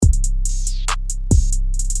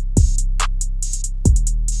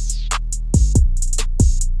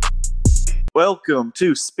Welcome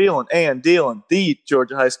to Spillin' and Dealin', the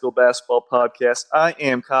Georgia High School basketball podcast. I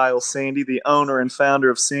am Kyle Sandy, the owner and founder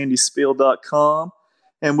of SandySpiel.com.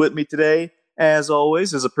 And with me today, as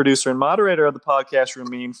always, is a producer and moderator of the podcast,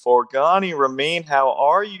 Ramin Forghani. Ramin, how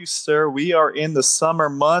are you, sir? We are in the summer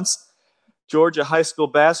months. Georgia high school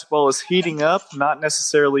basketball is heating up, not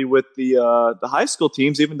necessarily with the high school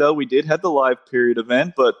teams, even though we did have the live period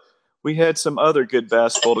event, but we had some other good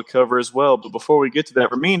basketball to cover as well. But before we get to that,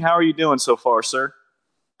 Ramin, how are you doing so far, sir?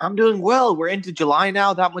 I'm doing well. We're into July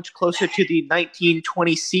now, that much closer to the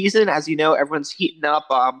 1920 season. As you know, everyone's heating up.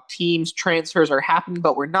 Teams transfers are happening,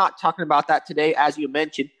 but we're not talking about that today. As you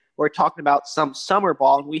mentioned, we're talking about some summer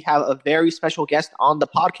ball, and we have a very special guest on the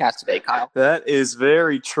podcast today, Kyle. That is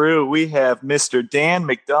very true. We have Mr. Dan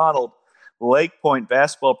McDonald, Lake Point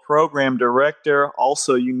basketball program director.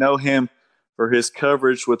 Also, you know him for his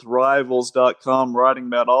coverage with Rivals.com, writing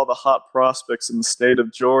about all the hot prospects in the state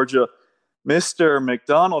of Georgia. Mr.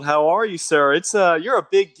 McDonald, how are you, sir? You're a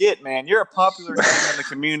big get, man. You're a popular name in the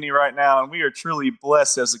community right now, and we are truly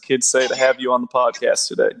blessed, as the kids say, to have you on the podcast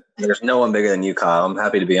today. There's no one bigger than you, Kyle. I'm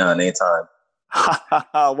happy to be on anytime.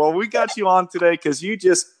 Well, we got you on today because you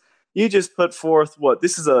just put forth what?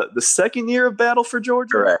 This is the second year of Battle for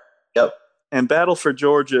Georgia? Correct. Yep. And Battle for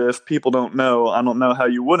Georgia, if people don't know, I don't know how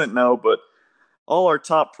you wouldn't know, but all our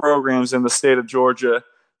top programs in the state of Georgia,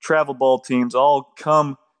 travel ball teams, all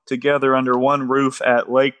come together under one roof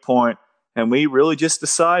at Lake Point, and we really just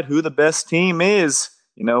decide who the best team is.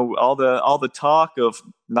 You know, all the talk of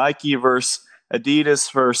Nike versus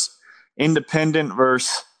Adidas versus Independent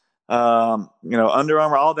versus Under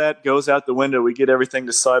Armour, all that goes out the window. We get everything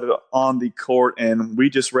decided on the court, and we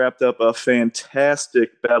just wrapped up a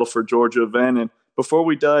fantastic Battle for Georgia event. And before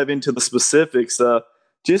we dive into the specifics,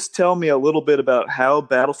 just tell me a little bit about how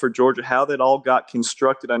Battle for Georgia, how that all got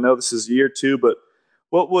constructed. I know this is year 2, but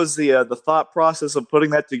what was the thought process of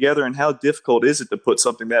putting that together, and how difficult is it to put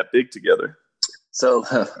something that big together? So,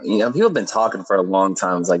 people have been talking for a long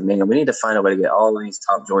time. It's like, man, we need to find a way to get all these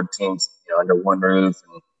top Georgia teams, under one roof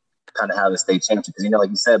and kind of have a state championship. Because,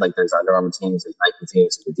 like you said, like there's Under Armour teams, there's Nike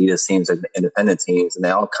teams, there's Adidas teams, there's independent teams, and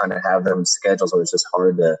they all kind of have them schedules where it's just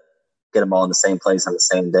hard to get them all in the same place on the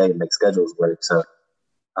same day and make schedules work. So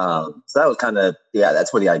that was kind of,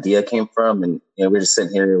 that's where the idea came from. And, we were just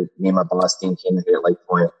sitting here, me and my boss team came in here at Lake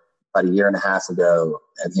Point about 1.5 years ago.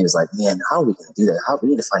 And he was like, man, how are we going to do that? We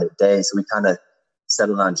need to find a day. So we kind of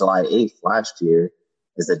settled on July 8th last year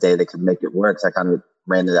is the day that could make it work. So I kind of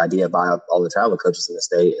ran the idea by all the travel coaches in the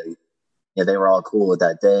state. And, they were all cool with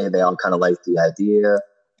that day. They all kind of liked the idea.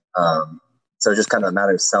 So just kind of a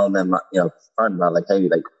matter of selling them, fun about like, hey,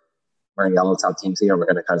 like we're going to get all the top teams here. And we're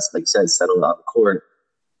going to kind of, like you said, settle it on the court.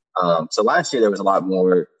 So last year there was a lot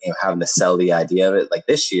more, having to sell the idea of it. Like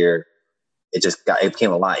this year, it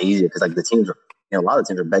became a lot easier because like the teams were, a lot of the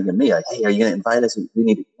teams were begging me like, hey, are you going to invite us? We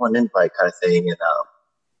need one invite kind of thing. And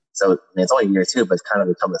so it's only year 2, but it's kind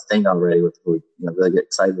of become a thing already, which we really get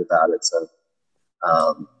excited about it. So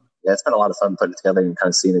it's been a lot of fun putting it together and kind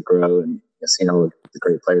of seeing it grow and seeing all the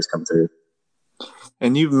great players come through.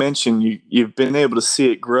 And you've mentioned you've been able to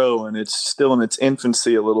see it grow, and it's still in its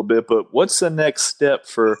infancy a little bit. But what's the next step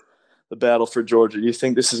for the Battle for Georgia? Do you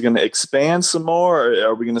think this is going to expand some more, or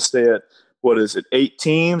are we going to stay at, 8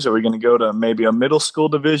 teams? Are we going to go to maybe a middle school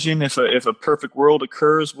division if a perfect world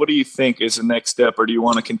occurs? What do you think is the next step, or do you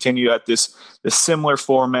want to continue at this similar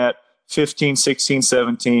format, 15, 16,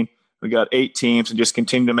 17? We got 8 teams, and just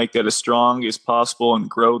continue to make that as strong as possible and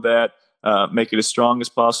grow that. Make it as strong as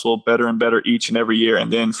possible, better and better each and every year.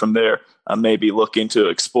 And then from there, maybe look into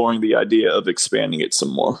exploring the idea of expanding it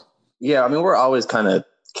some more. Yeah, we're always kind of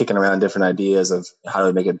kicking around different ideas of how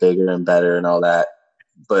to make it bigger and better and all that.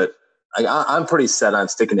 But I'm pretty set on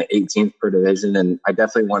sticking to 8 teams per division. And I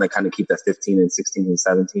definitely want to kind of keep that 15 and 16 and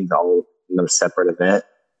 17 all separate event.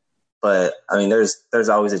 But, there's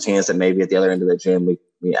always a chance that maybe at the other end of the gym,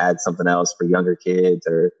 we add something else for younger kids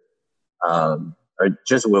or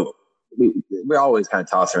just we're always kind of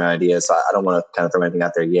tossing around ideas, so I don't want to kind of throw anything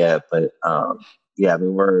out there yet. But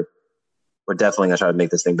we're definitely gonna try to make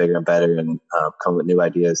this thing bigger and better and come with new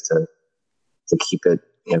ideas to keep it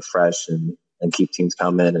fresh and keep teams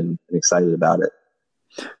coming and excited about it.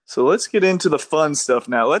 So let's get into the fun stuff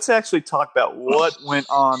now. Let's actually talk about what went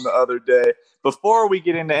on the other day. Before we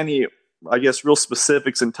get into any, I guess, real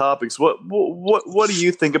specifics and topics, what do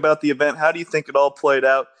you think about the event? How do you think it all played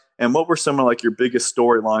out? And what were some of your biggest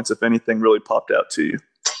storylines, if anything, really popped out to you?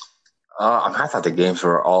 I thought the games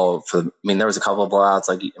were all there was a couple of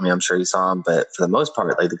blowouts, I'm sure you saw them, but for the most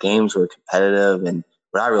part, the games were competitive. And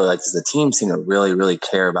what I really liked is the team seemed to really, really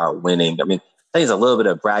care about winning. I think it's a little bit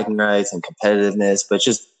of bragging rights and competitiveness, but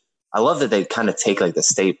just I love that they kind of take like the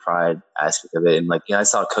state pride aspect of it. And like, I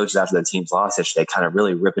saw coaches after the teams lost yesterday kind of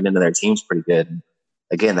really ripping into their teams pretty good. And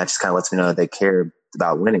again, that just kind of lets me know that they care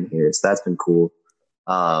about winning here. So that's been cool.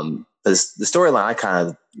 But the storyline I kind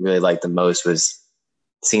of really liked the most was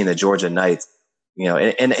seeing the Georgia Knights,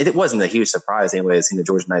 and it wasn't a huge surprise anyway, seeing the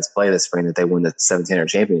Georgia Knights play this spring that they won the 1700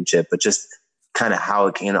 championship, but just kind of how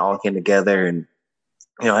it all came together. And,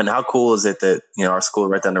 and how cool is it that, our school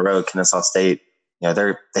right down the road, Kennesaw State, they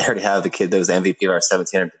already have the kid that was the MVP of our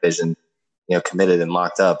 1700 division, committed and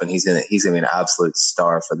locked up, and he's gonna be an absolute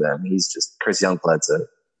star for them. He's just Chris Youngblood's a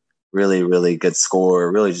really, really good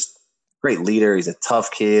scorer, really just great leader. He's a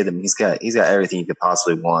tough kid. I mean, he's got everything you could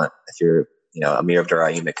possibly want if you're, Amir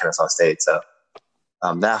Abdur-Rahim at Kennesaw State. So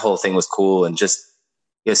that whole thing was cool, and just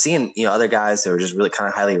seeing other guys that were just really kind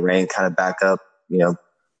of highly ranked, kind of back up,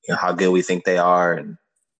 how good we think they are, and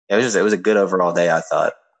it was a good overall day, I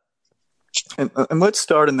thought. And let's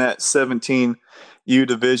start in that 17U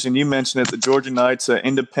division. You mentioned it, the Georgia Knights, an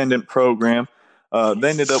independent program. They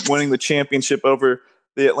ended up winning the championship over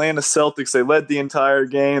the Atlanta Celtics. They led the entire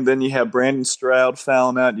game. Then you have Brandon Stroud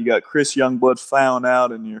fouling out. You got Chris Youngblood fouling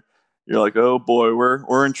out, and you're like, oh boy,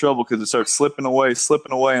 we're in trouble because it starts slipping away,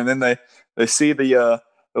 and then they see the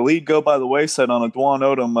lead go by the wayside on a Dwan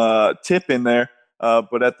Odom tip in there.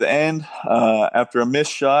 But at the end, after a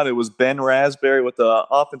missed shot, it was Ben Raspberry with the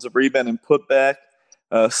offensive rebound and putback,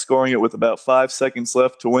 scoring it with about 5 seconds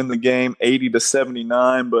left to win the game,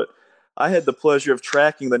 80-79. But I had the pleasure of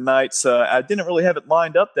tracking the Knights. I didn't really have it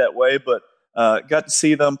lined up that way, but got to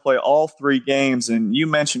see them play all 3 games. And you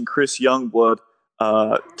mentioned Chris Youngblood.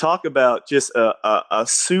 Talk about just a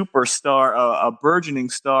superstar, a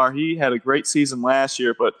burgeoning star. He had a great season last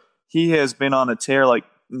year, but he has been on a tear like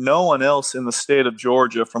no one else in the state of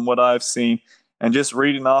Georgia from what I've seen. And just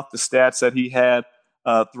reading off the stats that he had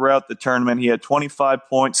throughout the tournament, he had 25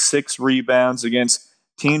 points, 6 rebounds against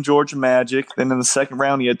Team Georgia Magic. Then in the second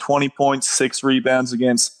round, he had 20 points, 6 rebounds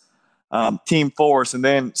against Team Forest, and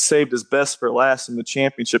then saved his best for last in the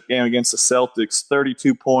championship game against the Celtics,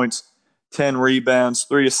 32 points, 10 rebounds,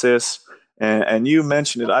 3 assists. And you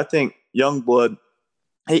mentioned it. I think Youngblood,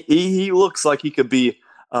 he looks like he could be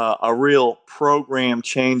a real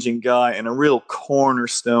program-changing guy and a real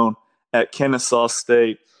cornerstone at Kennesaw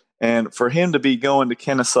State. And for him to be going to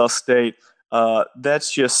Kennesaw State,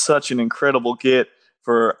 that's just such an incredible get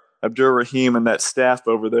for Abdur-Rahim and that staff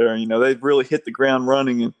over there. They've really hit the ground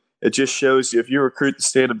running, and it just shows you if you recruit the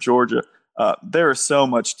state of Georgia, there is so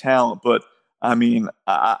much talent. But, I mean,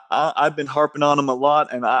 I've been harping on him a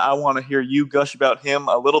lot, and I want to hear you gush about him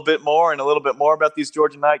a little bit more and a little bit more about these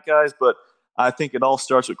Georgia Knight guys. But I think it all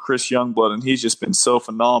starts with Chris Youngblood, and he's just been so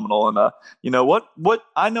phenomenal. And what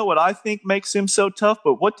I know what I think makes him so tough,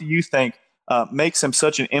 but what do you think makes him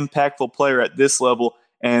such an impactful player at this level?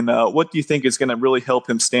 And what do you think is going to really help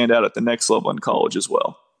him stand out at the next level in college as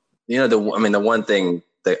well? The one thing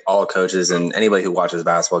that all coaches and anybody who watches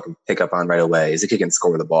basketball can pick up on right away is that he can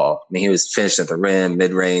score the ball. I mean, he was finishing at the rim,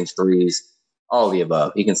 mid-range, threes, all of the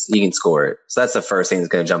above. He can score it. So that's the first thing that's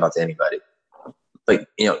going to jump out to anybody. But,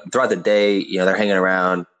 throughout the day, they're hanging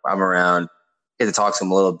around. I'm around. Get to talk to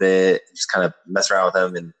him a little bit, just kind of mess around with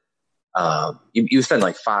him. And you spend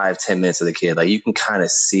like 5-10 minutes with the kid. Like, you can kind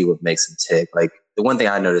of see what makes him tick. Like, the one thing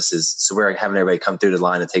I noticed is, so we're having everybody come through the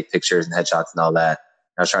line and take pictures and headshots and all that.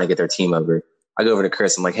 I was trying to get their team over. I go over to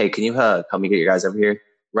Chris. I'm like, hey, can you help me get your guys over here?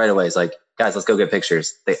 Right away, he's like, guys, let's go get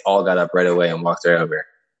pictures. They all got up right away and walked right over.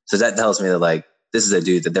 So that tells me that, like, this is a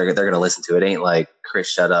dude that they're going to listen to. It ain't like, Chris,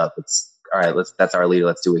 shut up. It's, all right, that's our leader.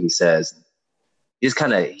 Let's do what he says. He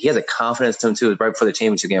has a confidence to him too. Right before the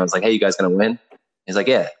championship game, I was like, hey, you guys going to win? He's like,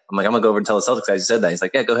 yeah. I'm like, I'm going to go over and tell the Celtics guys you said that. He's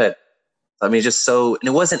like, yeah, go ahead. I mean, just so, and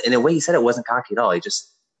it wasn't, in the way he said it wasn't cocky at all. He just,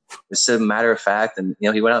 it was a matter of fact. And,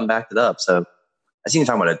 he went out and backed it up. So I think you're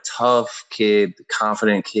talking about a tough kid,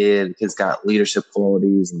 confident kid. The kid's got leadership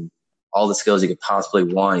qualities and all the skills you could possibly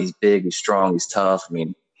want. He's big, he's strong, he's tough. I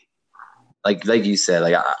mean, like you said,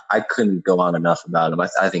 like I couldn't go on enough about him.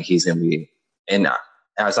 I think he's going to be, and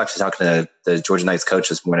I was actually talking to the Georgia Knights coach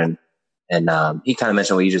this morning, and he kind of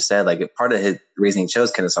mentioned what you just said. Like, part of his reason he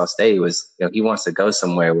chose Kennesaw State was, he wants to go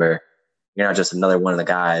somewhere where you're not just another one of the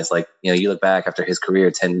guys. Like, you look back after his career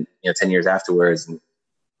 10 years afterwards and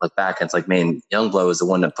look back and it's like, man, Youngblood was the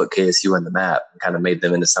one that put KSU on the map and kind of made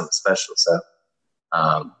them into something special. So,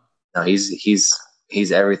 no,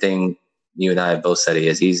 he's everything you and I have both said he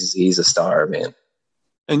is. He's a star, man.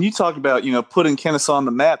 And you talk about, putting Kennesaw on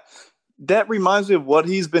the map. That reminds me of what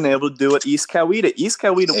he's been able to do at East Coweta. East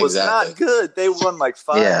Coweta was not good. They won like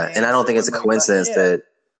 5. Yeah, and I don't think it's a coincidence that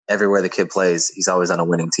everywhere the kid plays, he's always on a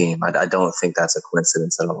winning team. I don't think that's a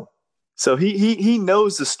coincidence at all. So he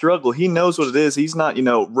knows the struggle. He knows what it is. He's not,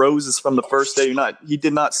 roses from the first day. He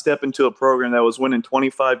did not step into a program that was winning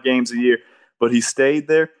 25 games a year, but he stayed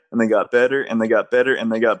there and they got better and they got better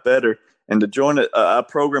and they got better. And to join a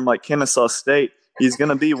program like Kennesaw State, he's going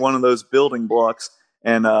to be one of those building blocks.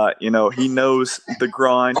 And, he knows the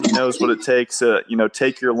grind. He knows what it takes to,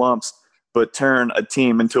 take your lumps, but turn a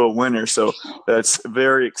team into a winner. So that's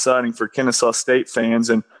very exciting for Kennesaw State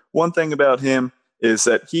fans. And one thing about him is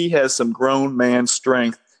that he has some grown man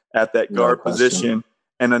strength at that guard position.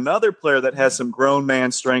 And another player that has some grown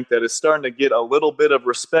man strength that is starting to get a little bit of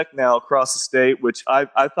respect now across the state, which I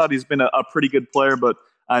thought he's been a pretty good player, but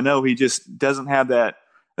I know he just doesn't have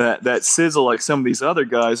that sizzle like some of these other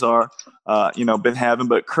guys are, been having.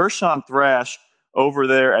 But Kershawn Thrash over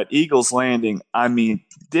there at Eagles Landing, I mean,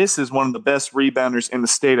 this is one of the best rebounders in the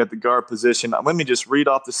state at the guard position. Let me just read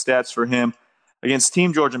off the stats for him. Against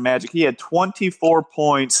Team Georgia Magic, he had 24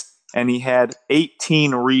 points and he had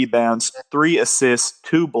 18 rebounds, 3 assists,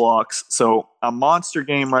 2 blocks. So a monster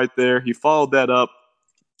game right there. He followed that up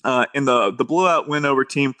in the blowout win over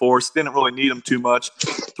Team Force. Didn't really need him too much.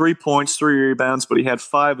 3 points, 3 rebounds, but he had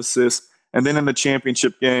 5 assists. And then in the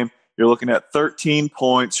championship game, you're looking at 13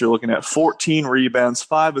 points. You're looking at 14 rebounds,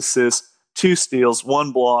 5 assists, 2 steals,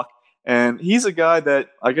 1 block. And he's a guy that,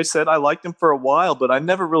 like I said, I liked him for a while, but I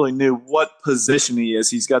never really knew what position he is.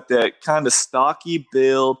 He's got that kind of stocky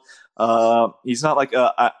build. He's not like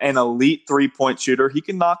an elite three-point shooter. He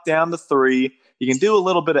can knock down the three. He can do a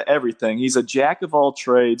little bit of everything. He's a jack of all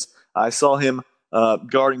trades. I saw him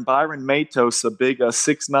guarding Byron Matos, a big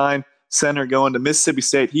 6'9" center going to Mississippi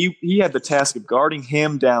State. He had the task of guarding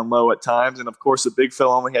him down low at times, and of course the big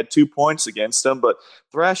fella only had 2 points against him. But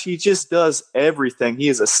Thrash, he just does everything. He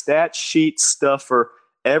is a stat sheet stuffer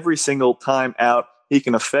every single time out. He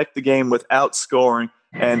can affect the game without scoring,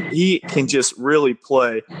 and he can just really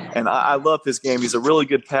play. And I love his game. He's a really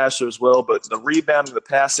good passer as well, but the rebounding, the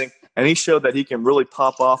passing, and he showed that he can really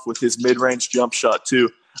pop off with his mid-range jump shot too.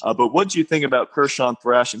 But what do you think about Kershawn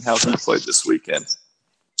Thrash and how he played this weekend?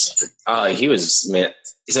 He was, man.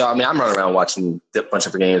 So, I mean, I'm running around watching a bunch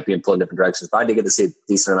of games, being pulled in different directions. But I did get to see a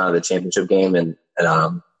decent amount of the championship game, and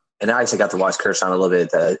I actually got to watch Kershawn a little bit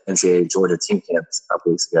at the NCAA Georgia team camp a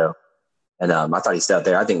couple weeks ago. And I thought he stood out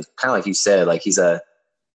there. I think, kind of like you said, like he's a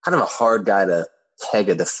kind of a hard guy to peg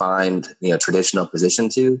a defined, traditional position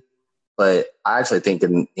to. But I actually think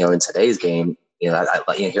in today's game, I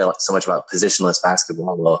hear so much about positionless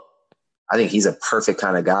basketball. Well, I think he's a perfect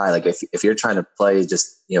kind of guy. Like if you're trying to play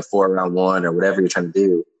just 4-around-1 or whatever you're trying to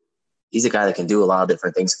do, he's a guy that can do a lot of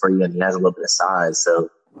different things for you, and he has a little bit of size. So,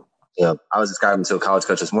 I was describing to a college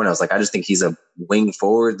coach this morning. I was like, I just think he's a wing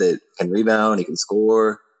forward that can rebound, he can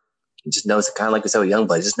score. He just knows, kind of like we said with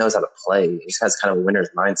Youngblood, he just knows how to play. He just has kind of a winner's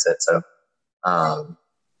mindset. So,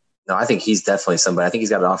 no, I think he's definitely somebody. I think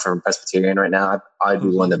he's got an offer from Presbyterian right now. I'd be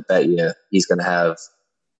one to bet you he's going to have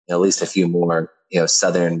at least a few more,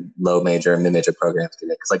 Southern low major and mid major programs.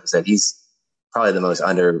 Because like you said, he's probably the most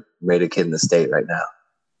underrated kid in the state right now.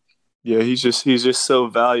 Yeah, he's just so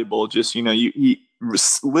valuable. Just, he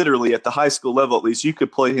literally at the high school level, at least, you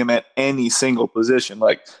could play him at any single position.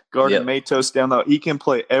 Like guarding Matos down low, he can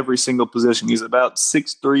play every single position. He's about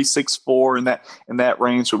 6'3", 6'4" in that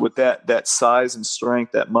range. But with that size and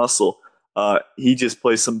strength, that muscle, he just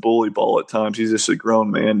plays some bully ball at times. He's just a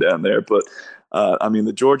grown man down there. But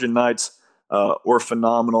the Georgia Knights were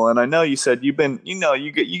phenomenal. And I know you said you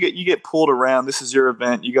get pulled around. This is your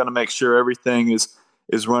event. You got to make sure everything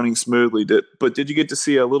is running smoothly. But did you get to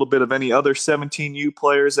see a little bit of any other 17U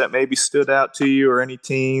players that maybe stood out to you, or any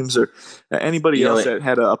teams, or anybody else that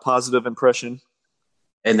had a positive impression?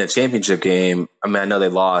 In the championship game, I know they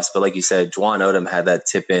lost, but like you said, Juwan Odom had that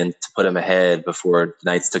tip in to put him ahead before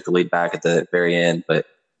the Knights took the lead back at the very end. But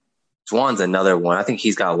Juwan's another one. I think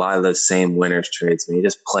he's got a lot of those same winner's traits. He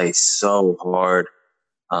just plays so hard.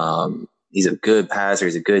 He's a good passer.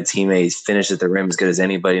 He's a good teammate. He's finished at the rim as good as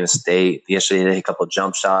anybody in the state. Yesterday, he hit a couple of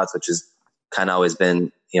jump shots, which has kind of always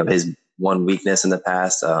been, his one weakness in the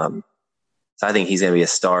past. So I think he's going to be a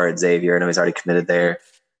star at Xavier. I know he's already committed there.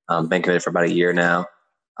 Been committed for about a year now.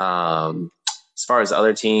 As far as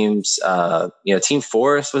other teams, Team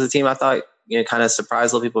Forest was a team I thought, kind of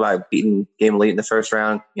surprised a little people by beating Game Elite in the first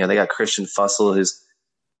round. They got Christian Fussell, who's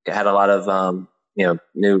had a lot of,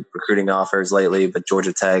 new recruiting offers lately, but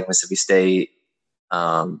Georgia Tech, Mississippi State. He's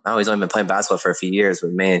only been playing basketball for a few years,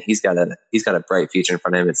 but man, he's got a bright future in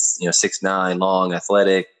front of him. It's 6'9", long,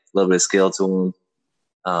 athletic, a little bit of skill to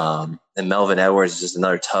him. And Melvin Edwards is just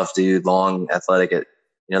another tough dude, long, athletic.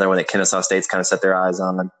 Another one that Kennesaw State's kind of set their eyes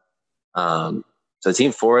on. So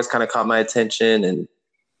Team Forest kind of caught my attention,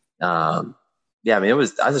 and Yeah, I mean,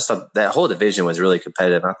 I just thought that whole division was really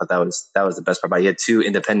competitive. I thought that was the best part. But you had two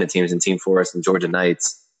independent teams in Team Forest and Georgia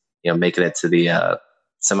Knights, making it to the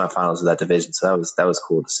semifinals of that division. So that was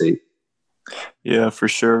cool to see. Yeah, for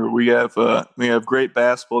sure. We have great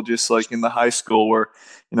basketball, just like in the high school where,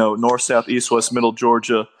 north, south, east, west, middle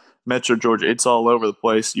Georgia, Metro Georgia, it's all over the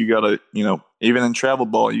place. You got to, even in travel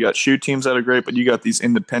ball, you got shoe teams that are great, but you got these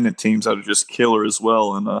independent teams that are just killer as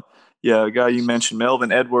well. And a guy you mentioned,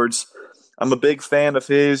 Melvin Edwards. I'm a big fan of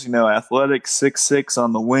his. Athletic, 6'6"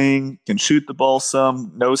 on the wing, can shoot the ball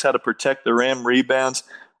some, knows how to protect the rim, rebounds.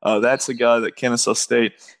 That's a guy that Kennesaw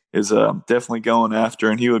State is definitely going after,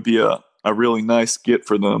 and he would be a really nice get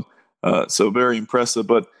for them. So very impressive.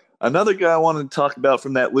 But another guy I wanted to talk about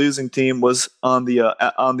from that losing team was on the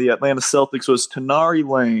Atlanta Celtics was Tanari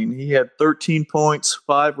Lane. He had 13 points,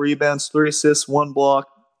 5 rebounds, 3 assists, 1 block,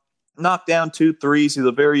 knocked down 2 threes. He's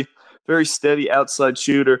a very, very steady outside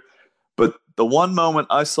shooter. But the one moment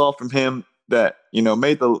I saw from him that,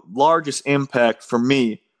 made the largest impact for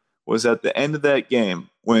me was at the end of that game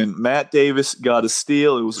when Matt Davis got a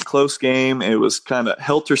steal. It was a close game. It was kind of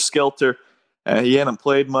helter-skelter. He hadn't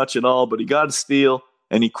played much at all, but he got a steal,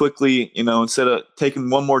 and he quickly, instead of taking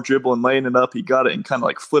one more dribble and laying it up, he got it and kind of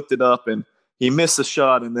like flipped it up, and he missed the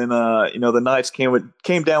shot. And then, the Knights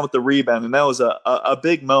came down with the rebound, and that was a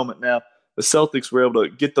big moment. Now, the Celtics were able to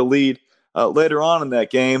get the lead later on in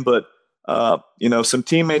that game, but some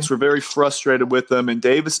teammates were very frustrated with him, and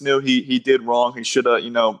Davis knew he did wrong. He should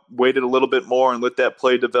have, waited a little bit more and let that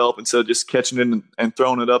play develop instead of just catching it and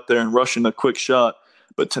throwing it up there and rushing a quick shot.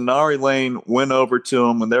 But Tanari Lane went over to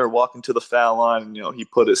him when they were walking to the foul line, and, he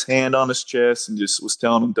put his hand on his chest and just was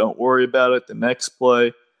telling him, "Don't worry about it. The next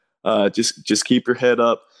play, just keep your head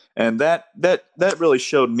up." And that really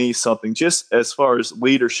showed me something, just as far as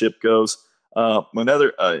leadership goes. When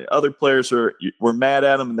other players were mad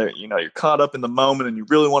at him, and you're caught up in the moment and you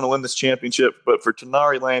really want to win this championship. But for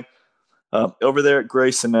Tanari Lane over there at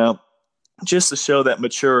Grayson now, just to show that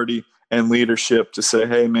maturity and leadership to say,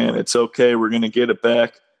 "Hey man, it's okay. We're going to get it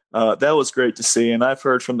back." That was great to see. And I've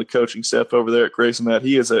heard from the coaching staff over there at Grayson that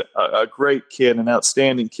he is a great kid, an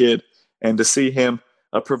outstanding kid. And to see him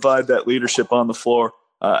provide that leadership on the floor,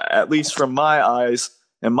 at least from my eyes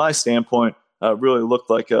and my standpoint, really looked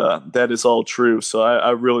like that is all true. So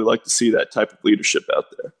I really like to see that type of leadership out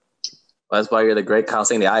there. Well, that's why you're the great Kyle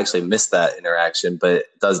Sandy. I actually missed that interaction, but it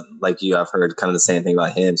does, like you, I've heard kind of the same thing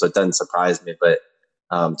about him, so it doesn't surprise me. But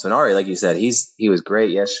Tanari, like you said, he was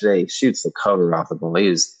great yesterday. He shoots the cover off the ball.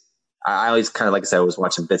 I always kind of, like I said, I was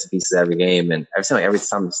watching bits and pieces every game, and every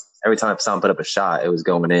time I saw him put up a shot, it was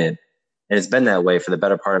going in. And it's been that way for the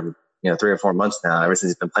better part of 3 or 4 months now, ever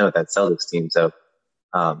since he's been playing with that Celtics team. So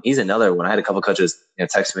he's another one. I had a couple coaches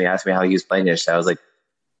text me, ask me how he was playing yesterday. I was like,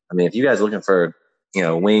 I mean, if you guys are looking for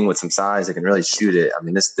a wing with some size that can really shoot it, I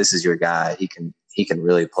mean, this is your guy. He can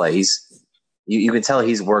really play. You can tell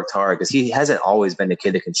he's worked hard because he hasn't always been a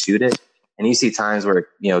kid that can shoot it. And you see times where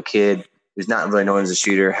a kid who's not really known as a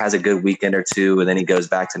shooter has a good weekend or two, and then he goes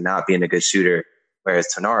back to not being a good shooter. Whereas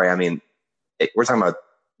Tanari, I mean, we're talking about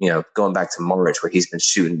going back to Morich, where he's been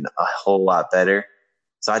shooting a whole lot better.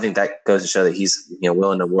 So I think that goes to show that he's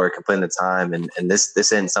willing to work and put in the time, and this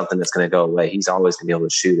isn't something that's going to go away. He's always going to be able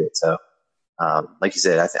to shoot it. So, like you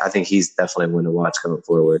said, I think he's definitely one to watch coming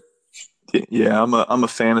forward. Yeah, I'm a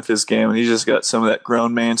fan of his game, and he's just got some of that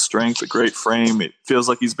grown man strength, a great frame. It feels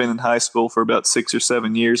like he's been in high school for about 6 or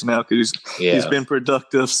 7 years now because he's been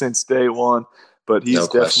productive since day one. But he's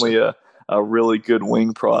definitely a really good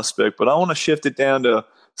wing prospect. But I want to shift it down to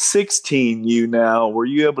 16U now. Were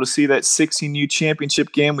you able to see that 16U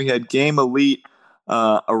championship game? We had Game Elite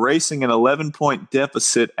erasing an 11-point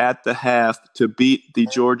deficit at the half to beat the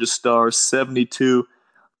Georgia Stars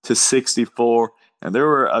 72-64. And there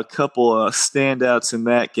were a couple of standouts in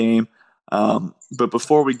that game. But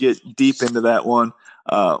before we get deep into that one,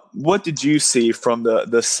 what did you see from the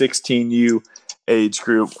 16U age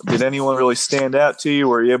group? Did anyone really stand out to you?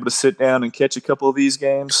 Were you able to sit down and catch a couple of these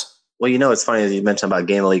games? Well, it's funny that you mentioned about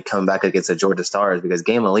Game Elite coming back against the Georgia Stars, because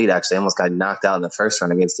Game Elite actually almost got knocked out in the first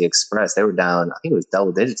round against the Express. They were down, I think it was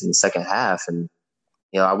double digits in the second half. And,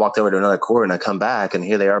 I walked over to another court and I come back, and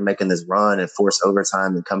here they are making this run and force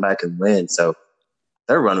overtime and come back and win. So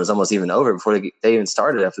their run was almost even over before they even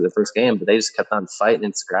started after the first game, but they just kept on fighting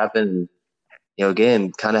and scrapping. And,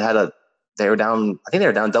 again, kind of they were down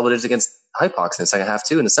double digits against Hypox in the second half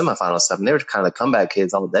too in the semifinal stuff. And they were kind of the comeback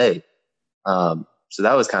kids all day. So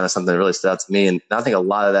that was kind of something that really stood out to me. And I think a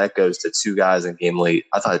lot of that goes to 2 guys in Game Elite.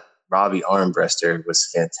 I thought Robbie Armbruster was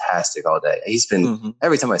fantastic all day. He's been,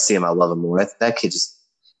 every time I see him, I love him more. That kid just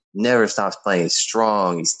never stops playing. He's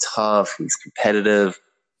strong. He's tough. He's competitive.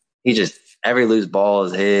 He just every loose ball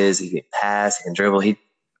is his. He can pass, he can dribble. He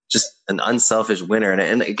just an unselfish winner.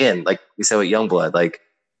 And again, like we said with Youngblood, like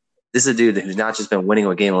this is a dude who's not just been winning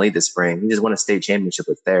with Game Elite this spring. He just won a state championship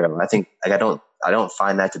with Thero. I think like I don't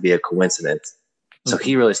find that to be a coincidence. So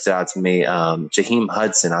he really stood out to me. Jaheim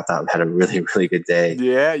Hudson, I thought had a really, really good day.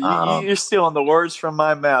 Yeah, you're stealing the words from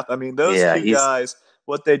my mouth. I mean, those two guys,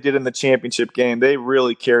 what they did in the championship game, they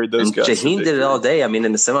really carried those guys. Jaheim did it all day. I mean,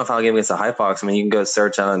 in the semifinal game against the Hype Hawks, I mean, you can go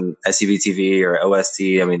search on SUV TV or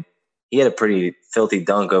OST. I mean, he had a pretty filthy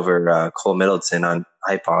dunk over Cole Middleton on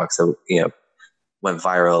Hype Hawks. So, went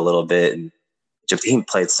viral a little bit. And Jaheim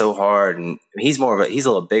played so hard. And he's a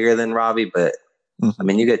little bigger than Robbie, but I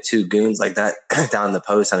mean, you get two goons like that down in the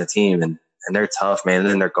post on a team, and they're tough, man. And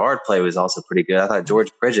then their guard play was also pretty good. I thought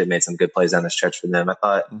George Bridget made some good plays down the stretch for them. I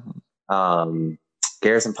thought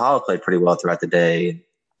Garrison Powell played pretty well throughout the day.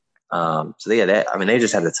 So they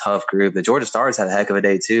just had a tough group. The Georgia Stars had a heck of a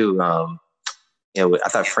day too. I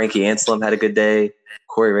thought Frankie Anselm had a good day.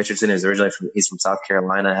 Corey Richardson is he's from South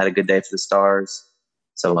Carolina, had a good day for the Stars.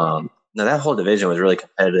 So that whole division was really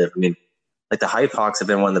competitive. I mean, like the Hype Hawks have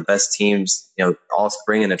been one of the best teams, all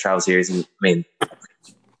spring in the Travel Series. And I mean,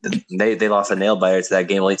 they lost a nail biter to that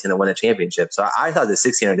Game Elite team that won the championship. So I thought the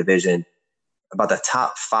 1600 division, about the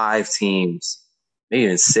top 5 teams, maybe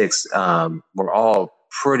even 6, were all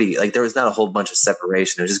pretty. Like there was not a whole bunch of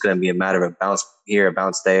separation. It was just going to be a matter of a bounce here, a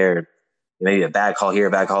bounce there, maybe a bad call here,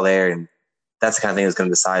 a bad call there, and that's the kind of thing that's going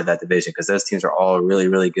to decide that division because those teams are all really,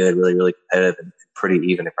 really good, really, really competitive, and pretty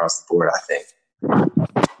even across the board, I think.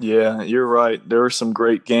 Yeah, you're right. There were some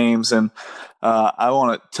great games, and I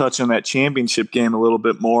want to touch on that championship game a little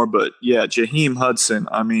bit more. But, yeah, Jaheim Hudson,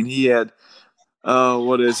 I mean, he had,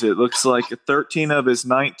 looks like 13 of his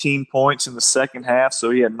 19 points in the second half. So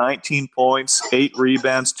he had 19 points, 8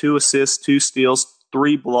 rebounds, 2 assists, 2 steals,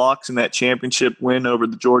 3 blocks in that championship win over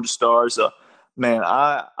the Georgia Stars. Man,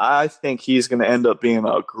 I think he's going to end up being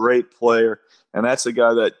a great player, and that's a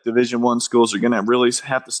guy that Division I schools are going to really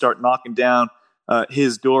have to start knocking down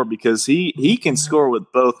his door because he can score with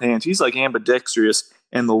both hands. He's like ambidextrous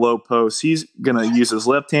in the low post. He's going to use his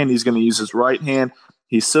left hand. He's going to use his right hand.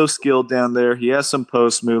 He's so skilled down there. He has some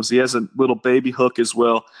post moves. He has a little baby hook as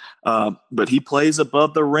well. But he plays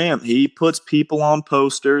above the rim. He puts people on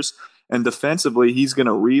posters. And defensively, he's going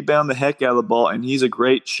to rebound the heck out of the ball. And he's a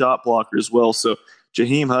great shot blocker as well. So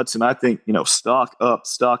Jaheim Hudson, I think, stock up.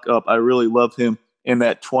 I really love him in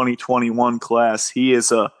that 2021 class.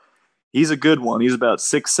 He's a good one. He's about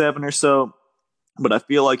 6'7" or so. But I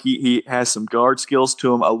feel like he has some guard skills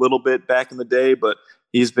to him a little bit back in the day. But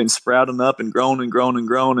he's been sprouting up and grown.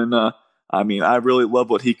 And, I mean, I really love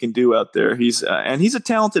what he can do out there. He's a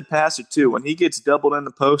talented passer, too. When he gets doubled in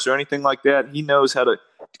the post or anything like that, he knows how to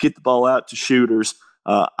get the ball out to shooters.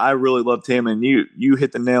 I really loved him. And you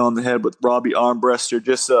hit the nail on the head with Robbie Armbruster,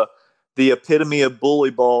 just the epitome of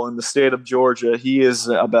bully ball in the state of Georgia. He is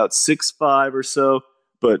about 6'5" or so,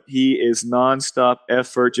 but he is nonstop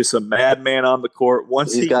effort, just a madman on the court.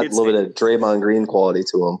 He's got a little bit of Draymond Green quality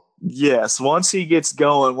to him. Yes, once he gets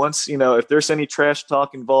going, if there's any trash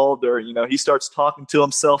talk involved or, he starts talking to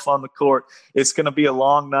himself on the court, it's going to be a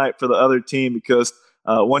long night for the other team because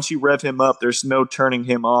once you rev him up, there's no turning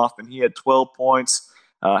him off. And he had 12 points,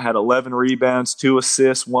 had 11 rebounds, 2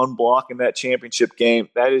 assists, 1 block in that championship game.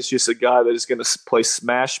 That is just a guy that is going to play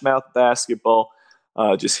smash mouth basketball,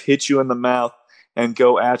 just hit you in the mouth and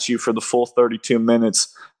go at you for the full 32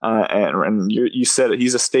 minutes. And you said it.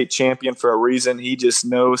 He's a state champion for a reason. He just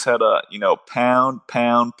knows how to, pound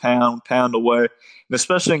away. And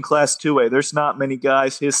especially in Class 2A, there's not many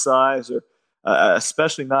guys his size or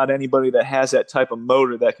especially not anybody that has that type of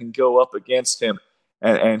motor that can go up against him.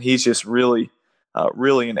 And he's just really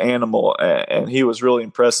an animal. And he was really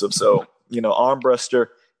impressive. So, Armbruster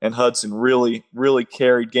and Hudson really, really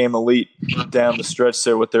carried Game Elite down the stretch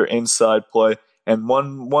there with their inside play. And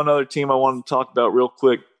one other team I wanted to talk about real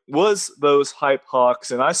quick was those Hype Hawks.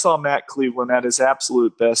 And I saw Matt Cleveland at his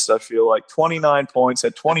absolute best, I feel like. 29 points,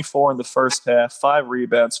 had 24 in the first half, 5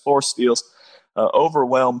 rebounds, 4 steals.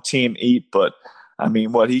 Overwhelmed Team Eat. But, I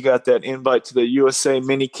mean, he got that invite to the USA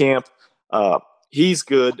mini camp. He's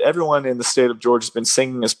good. Everyone in the state of Georgia has been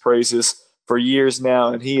singing his praises for years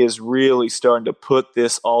now, and he is really starting to put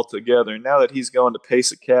this all together. And now that he's going to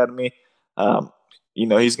Pace Academy,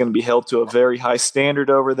 he's going to be held to a very high standard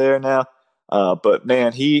over there now. But,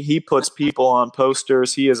 man, he puts people on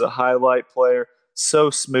posters. He is a highlight player, so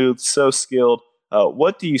smooth, so skilled.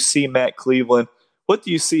 What do you see Matt Cleveland? What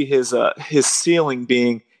do you see his ceiling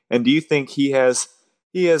being? And do you think he has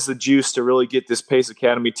the juice to really get this Pace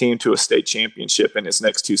Academy team to a state championship in his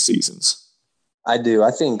next 2 seasons? I do.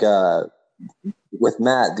 I think with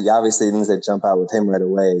Matt, the obviously things that jump out with him right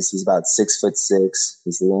away is he's about 6'6".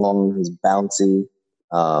 He's long, he's bouncy.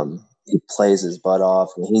 He plays his butt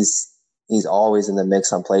off, and he's always in the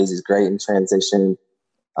mix on plays. He's great in transition.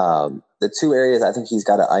 The two areas I think he's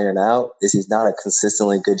got to iron out is he's not a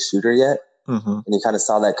consistently good shooter yet. Mm-hmm. And you kind of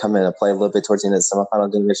saw that come into play a little bit towards the end of the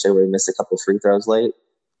semifinal game yesterday where he missed a couple free throws late.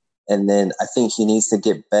 And then I think he needs to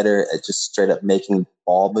get better at just straight up making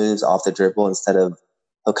ball moves off the dribble instead of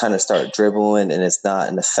he'll kind of start dribbling and it's not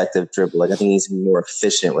an effective dribble. Like I think he's more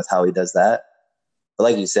efficient with how he does that. But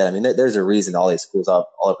like you said, I mean, there's a reason all these schools all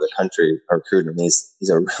over the country are recruiting him. He's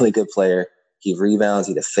a really good player. He rebounds,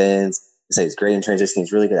 he defends. He's great in transition.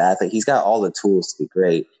 He's a really good athlete. He's got all the tools to be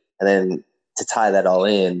great. And then to tie that all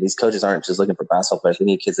in, these coaches aren't just looking for basketball players. They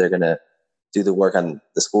need kids that are going to do the work on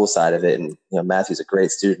the school side of it. And, Matthew's a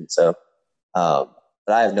great student. So, but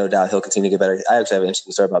I have no doubt he'll continue to get better. I actually have an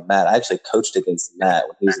interesting story about Matt. I actually coached against Matt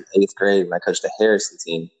when he was in 8th grade when I coached the Harrison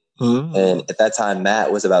team. Mm-hmm. And at that time,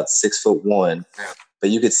 Matt was about 6'1", but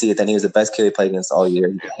you could see it then he was the best kid he played against all year.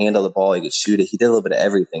 He could handle the ball. He could shoot it. He did a little bit of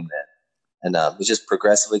everything then. And he just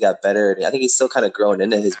progressively got better. And I think he's still kind of growing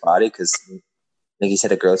into his body because I think he's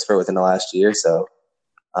hit a growth spurt within the last year. So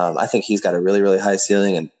I think he's got a really, really high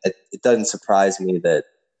ceiling. And it doesn't surprise me that,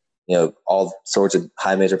 all sorts of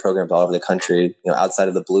high major programs all over the country, outside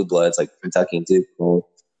of the blue bloods like Kentucky and Duke will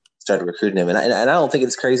start recruiting him. And I don't think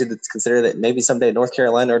it's crazy to consider that maybe someday North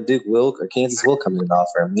Carolina or Duke will or Kansas will come in and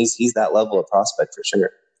offer him. He's that level of prospect for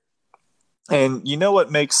sure. And you know what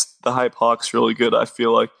makes the Hype Hawks really good, I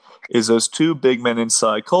feel like, is those two big men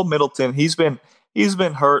inside. Cole Middleton, he's been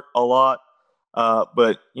hurt a lot,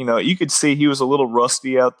 but you could see he was a little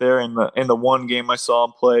rusty out there in the one game I saw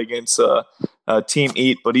him play against Team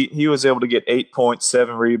Eat. But he was able to get 8 points,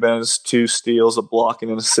 7 rebounds, 2 steals, a block,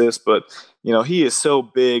 and an assist. But he is so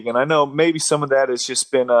big, and I know maybe some of that has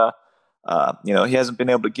just been he hasn't been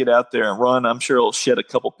able to get out there and run. I'm sure he'll shed a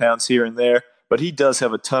couple pounds here and there, but he does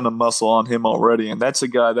have a ton of muscle on him already, and that's a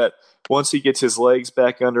guy that once he gets his legs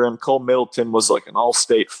back under him, Cole Middleton was like an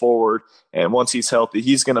all-state forward, and once he's healthy,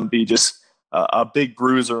 he's going to be just a big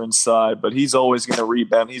bruiser inside, but he's always going to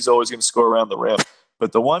rebound. He's always going to score around the rim.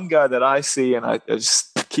 But the one guy that I see, and I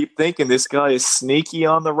just keep thinking this guy is sneaky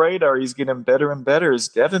on the radar, he's getting better and better, is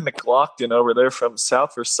Devin McLaughlin over there from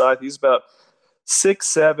South Forsyth. He's about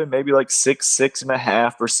 6'7", maybe like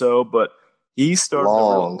 6'6.5" or so, but he's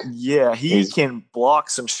starting he can block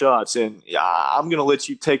some shots, and I'm going to let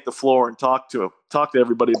you take the floor and talk to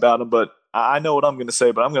everybody about him, but I know what I'm going to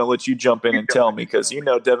say, but I'm going to let you jump in and tell me because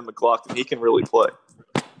Devin McLaughlin, he can really play.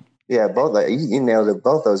 Yeah, both you nailed it.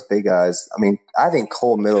 Both those big guys. I mean, I think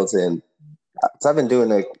Cole Middleton. So I've been doing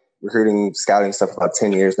the recruiting, scouting stuff for about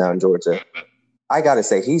 10 years now in Georgia. I got to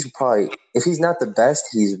say, he's probably, if he's not the best,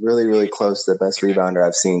 he's really, really close to the best rebounder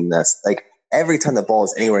I've seen. That's like every time the ball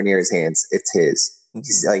is anywhere near his hands, it's his.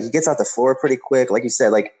 He's like, he gets out the floor pretty quick. Like you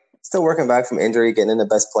said, like still working back from injury, getting in the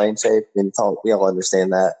best playing shape. And we all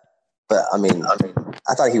understand that. But I mean,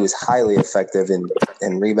 I thought he was highly effective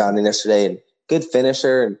in rebounding yesterday and good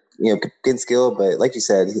finisher and good skill. But like you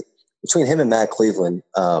said, between him and Matt Cleveland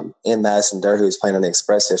and Madison Durr, who was playing on the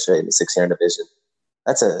Express yesterday in the 600 division,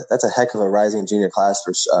 that's a heck of a rising junior class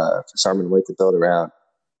for Sharman Waite to build around.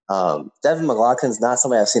 Devin McLaughlin's not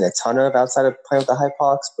somebody I've seen a ton of outside of playing with the Hype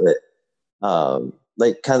Hawks, but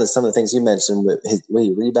like kind of some of the things you mentioned with his way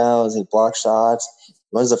he rebounds, he blocks shots,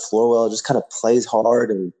 runs the floor well, just kind of plays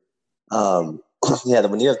hard and.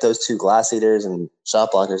 When you have those two glass eaters and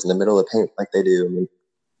shot blockers in the middle of the paint like they do, I mean, and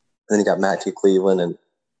then you got Matthew Cleveland, and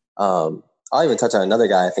I'll even touch on another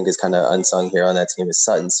guy I think is kind of unsung here on that team is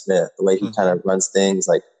Sutton Smith. The way he kind of runs things,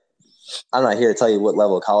 like I'm not here to tell you what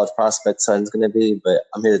level of college prospect Sutton's going to be, but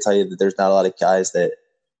I'm here to tell you that there's not a lot of guys that,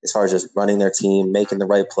 as far as just running their team, making the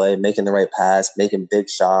right play, making the right pass, making big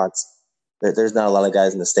shots, there's not a lot of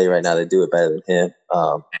guys in the state right now that do it better than him.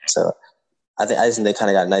 So. I just think they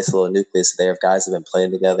kind of got a nice little nucleus there of guys that have been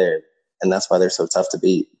playing together, and that's why they're so tough to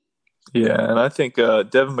beat. Yeah, and I think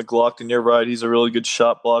Devin McLaughlin, you're right, he's a really good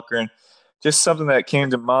shot blocker, and just something that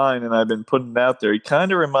came to mind, and I've been putting it out there, he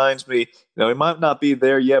kind of reminds me, he might not be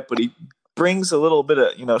there yet, but he brings a little bit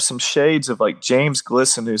of, some shades of like James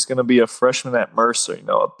Glisson, who's going to be a freshman at Mercer,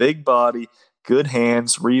 a big body, good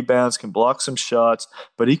hands, rebounds, can block some shots,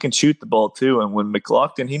 but he can shoot the ball too. And when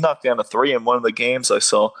McLaughlin, he knocked down a 3 in one of the games I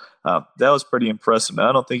saw, that was pretty impressive. Now,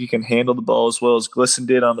 I don't think he can handle the ball as well as Glisson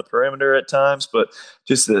did on the perimeter at times, but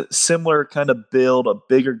just a similar kind of build, a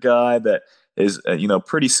bigger guy that is,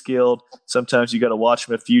 pretty skilled. Sometimes you got to watch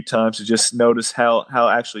him a few times to just notice how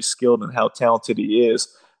actually skilled and how talented he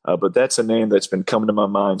is. But that's a name that's been coming to my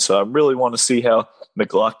mind. So I really want to see how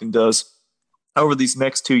McLaughlin does. over these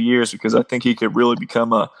next 2 years, because I think he could really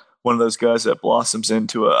become one of those guys that blossoms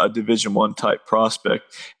into a Division I type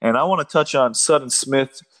prospect. And I want to touch on Sutton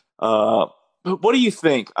Smith. What do you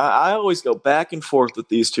think? I always go back and forth with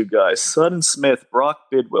these two guys, Sutton Smith,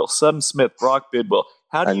 Brock Bidwell, Sutton Smith, Brock Bidwell.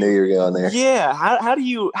 I knew you were going there. Yeah.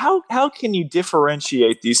 How can you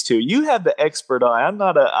differentiate these two? You have the expert eye. I'm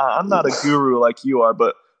not a guru like you are,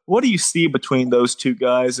 but what do you see between those two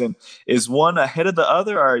guys? And is one ahead of the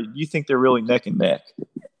other, or do you think they're really neck and neck?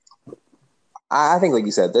 I think, like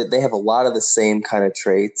you said, they have a lot of the same kind of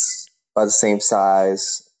traits, about the same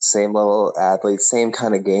size, same level of athletes, same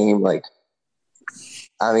kind of game. Like,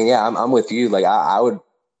 I mean, yeah, I'm with you. Like,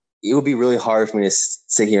 it would be really hard for me to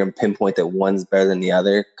sit here and pinpoint that one's better than the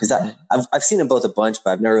other, because I've seen them both a bunch,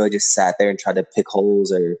 but I've never really just sat there and tried to pick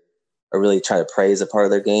holes or really try to praise a part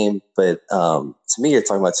of their game. But to me, you're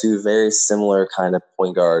talking about two very similar kind of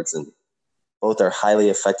point guards, and both are highly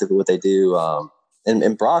effective at what they do.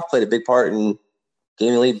 And Brock played a big part in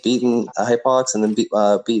Gaming Elite beating Hypox and then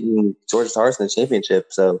beating Georgia Stars in the championship.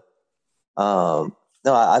 So, no,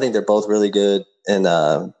 I think they're both really good. And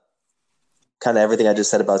kind of everything I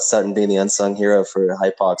just said about Sutton being the unsung hero for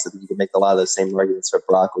Hypox, I think you can make a lot of those same arguments for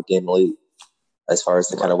Brock with Gaming Elite, as far as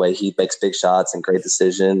the kind of way he makes big shots and great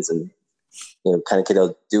decisions, and kind of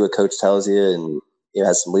can do what coach tells you, and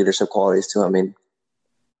has some leadership qualities too. I mean,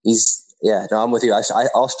 I'm with you.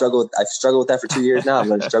 I'll struggle. I've struggled with that for 2 years now. I'm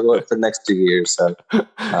going to struggle with it for the next 2 years. So,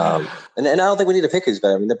 and I don't think we need to pick who's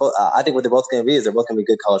better. I mean, they're both. I think what they're both going to be is they're both going to be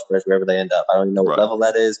good college players wherever they end up. I don't even know what level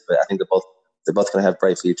that is, but I think they're both going to have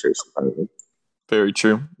bright futures in front of them. Very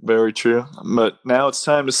true. Very true. But now it's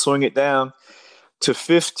time to swing it down to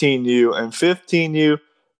 15U. And 15U,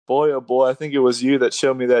 boy, oh boy, I think it was you that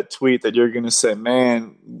showed me that tweet that you're going to say,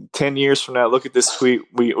 man, 10 years from now, look at this tweet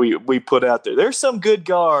we put out there. There's some good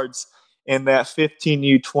guards in that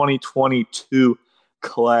 15U 2022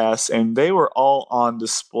 class, and they were all on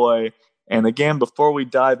display. And again, before we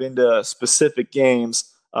dive into specific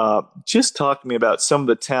games, just talk to me about some of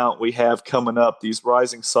the talent we have coming up, these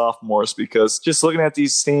rising sophomores, because just looking at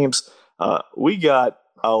these teams, we got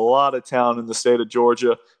a lot of talent in the state of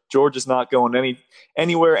Georgia. Georgia's not going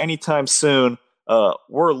anywhere anytime soon.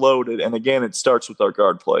 We're loaded, and again, it starts with our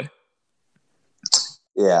guard play.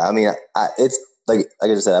 Yeah, I mean, it's like I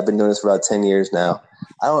just said, I've been doing this for about 10 years now.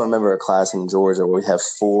 I don't remember a class in Georgia where we have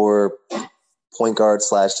 4 point guards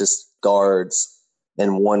 / just guards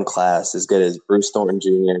in one class as good as Bruce Thornton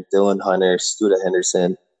Jr., Dylan Hunter, Studa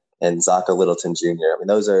Henderson, and Zaka Littleton Jr. I mean,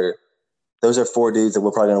 those are 4 dudes that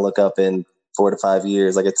we're probably going to look up in 4 to 5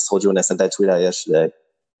 years. Like I told you when I sent that tweet out yesterday,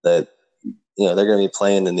 that they're going to be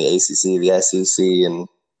playing in the ACC, the SEC, and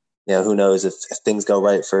who knows if things go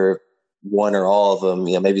right for one or all of them.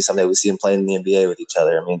 Maybe someday we see them playing in the NBA with each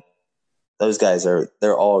other. I mean, those guys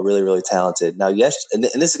they're all really, really talented. Now, yes, and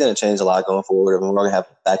this is going to change a lot going forward. I mean, we're going to have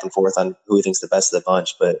back and forth on who we think's the best of the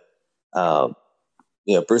bunch. But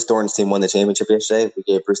Bruce Thornton's team won the championship yesterday. We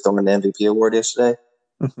gave Bruce Thornton the MVP award yesterday,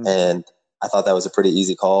 and I thought that was a pretty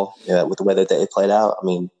easy call with the way that it played out. I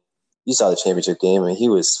mean, you saw the championship game. I mean, he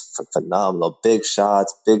was phenomenal. Big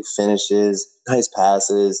shots, big finishes, nice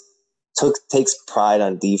passes. Takes pride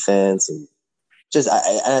on defense, and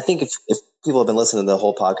I think if people have been listening to the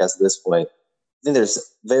whole podcast at this point, I think there's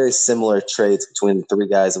very similar traits between the 3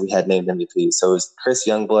 guys that we had named MVP. So it was Chris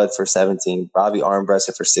Youngblood for 17, Robbie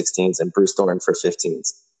Armbruster for 16s, and Bruce Thornton for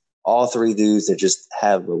 15s. All 3 dudes that just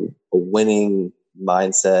have a winning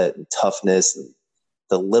mindset and toughness. And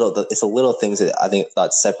it's the little things that I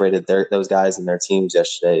thought separated those guys and their teams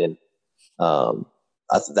yesterday. And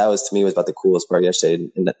that was, to me, was about the coolest part yesterday.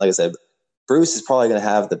 And like I said, Bruce is probably going to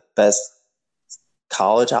have the best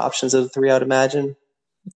college options of the 3, I would imagine.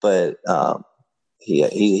 But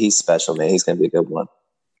he's special, man. He's going to be a good one.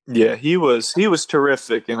 Yeah, he was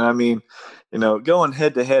terrific. And I mean, going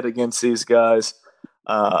head to head against these guys,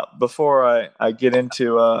 before I get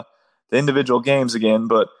into the individual games again,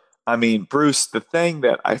 but I mean, Bruce, the thing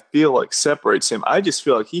that I feel like separates him, I just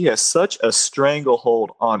feel like he has such a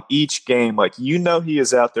stranglehold on each game. Like, he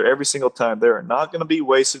is out there every single time. There are not going to be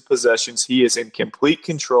wasted possessions. He is in complete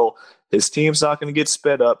control. His team's not going to get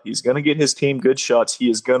sped up. He's going to get his team good shots.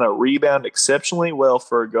 He is going to rebound exceptionally well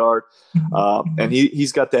for a guard. And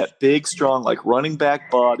he's got that big, strong, like running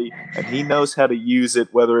back body, and he knows how to use it,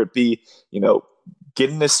 whether it be,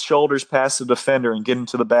 getting his shoulders past the defender and getting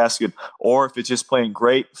to the basket, or if it's just playing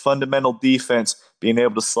great fundamental defense, being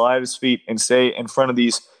able to slide his feet and stay in front of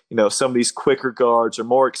these, some of these quicker guards or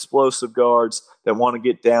more explosive guards that want to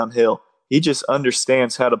get downhill. He just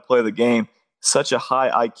understands how to play the game. Such a high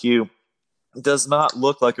IQ. Does not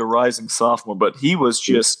look like a rising sophomore, but he was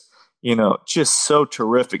just just so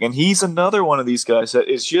terrific. And he's another one of these guys that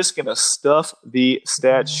is just going to stuff the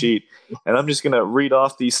stat sheet. And I'm just going to read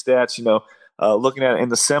off these stats, looking at it in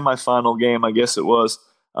the semifinal game, I guess it was,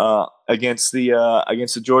 against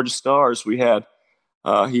the Georgia Stars. We had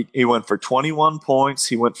he went for 21 points.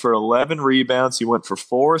 He went for 11 rebounds. He went for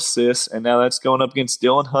 4 assists. And now that's going up against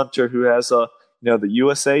Dylan Hunter, who has the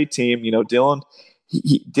USA team.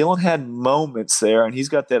 Dylan had moments there, and he's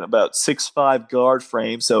got that about 6'5" guard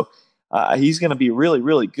frame. So he's going to be really,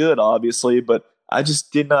 really good, obviously. But I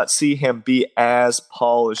just did not see him be as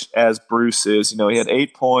polished as Bruce is. He had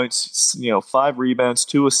 8 points, 5 rebounds,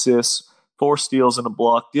 2 assists, 4 steals and a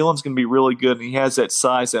block. Dylan's going to be really good, and he has that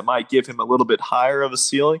size that might give him a little bit higher of a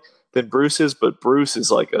ceiling than Bruce is, but Bruce is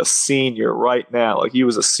like a senior right now. Like, he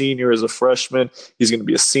was a senior as a freshman. He's going to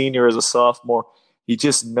be a senior as a sophomore. He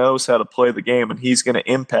just knows how to play the game, and he's going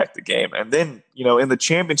to impact the game. And then, in the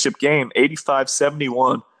championship game,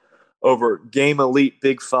 85-71 over Game Elite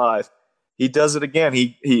Big Five, he does it again.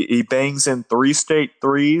 He bangs in 3 straight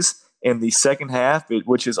threes in the second half,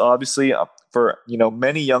 which is obviously for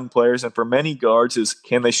many young players and for many guards is,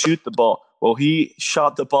 can they shoot the ball? Well, he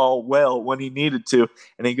shot the ball well when he needed to,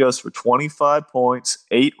 and he goes for 25 points,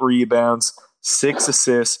 8 rebounds, 6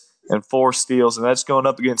 assists, and 4 steals, and that's going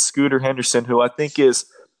up against Scooter Henderson, who I think is,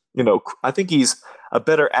 I think he's a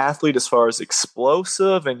better athlete as far as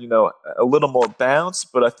explosive and, a little more bounce,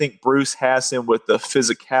 but I think Bruce has him with the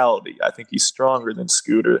physicality. I think he's stronger than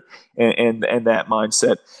Scooter and that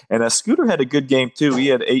mindset. And Scooter had a good game too. He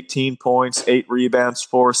had 18 points, 8 rebounds,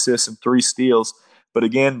 4 assists, and 3 steals. But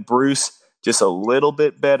again, Bruce just a little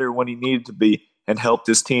bit better when he needed to be and helped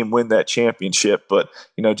his team win that championship. But,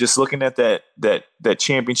 just looking at that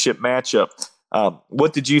championship matchup,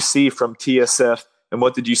 what did you see from TSF and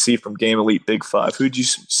what did you see from Game Elite Big Five? Who did you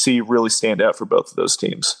see really stand out for both of those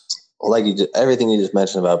teams? Well, everything you just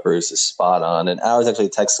mentioned about Bruce is spot on. And I was actually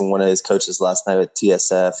texting one of his coaches last night at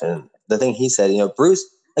TSF, and the thing he said, Bruce,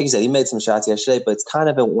 like you said, he made some shots yesterday, but it's kind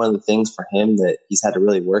of been one of the things for him that he's had to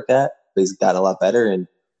really work at. But he's gotten a lot better. And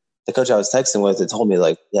the coach I was texting with, told me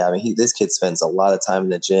this kid spends a lot of time in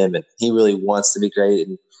the gym, and he really wants to be great.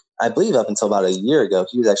 And I believe up until about a year ago,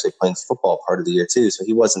 he was actually playing football part of the year too, so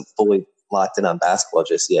he wasn't fully locked in on basketball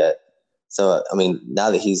just yet. So,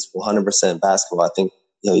 now that he's 100% basketball, I think,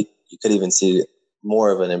 you could even see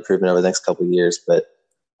more of an improvement over the next couple of years. But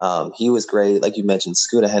he was great. Like you mentioned,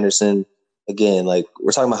 Scooter Henderson, again,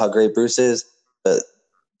 we're talking about how great Bruce is, but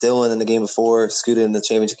Dylan in the game before, Scooter in the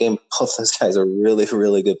championship game, both those guys are really,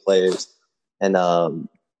 really good players. And,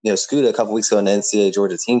 Scooter a couple weeks ago in the NCAA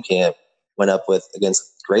Georgia team camp went up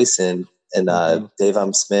against Grayson and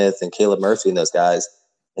Davon Smith and Caleb Murphy and those guys.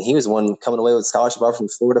 And he was one coming away with scholarship offer from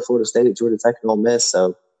Florida State, Georgia Tech, and Ole Miss.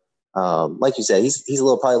 So, like you said, he's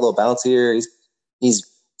probably a little bouncier. He's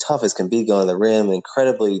tough as can be going to the rim,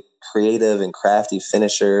 incredibly creative and crafty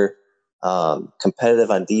finisher, competitive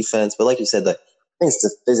on defense. But like you said, I think it's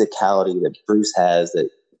the physicality that Bruce has that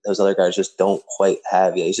those other guys just don't quite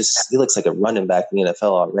have yet. He looks like a running back in the NFL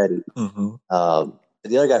already. Mm-hmm. But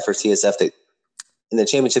the other guy for TSF that in the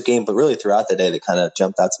championship game, but really throughout the day, that kind of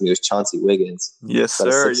jumped out to me was Chauncey Wiggins. Yes,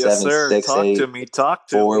 sir. Yes, sir. 6'8", Talk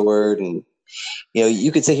to me. Forward. And,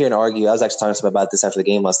 you could sit here and argue. I was actually talking to somebody about this after the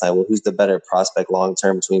game last night. Well, who's the better prospect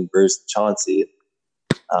long-term between Bruce and Chauncey?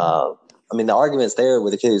 The argument's there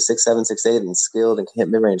with a kid who's 6'7", 6'8", and skilled and can hit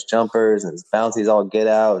mid-range jumpers and his bouncy's all get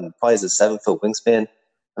out and probably has a 7-foot wingspan.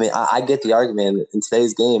 I get the argument. In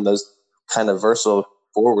today's game, those kind of versatile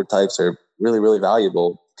forward types are really, really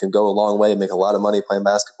valuable, can go a long way and make a lot of money playing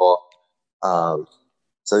basketball.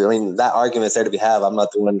 That argument's there to be had. I'm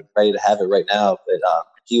not the one ready to have it right now, but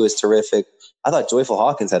he was terrific. I thought Joyful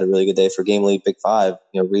Hawkins had a really good day for Game Elite Big Five,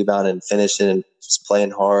 rebounding and finishing and just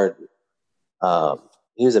playing hard.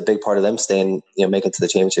 He was a big part of them staying, making to the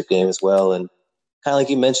championship game as well. And kind of like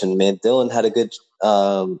you mentioned, man, Dylan had a good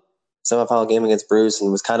semifinal game against Bruce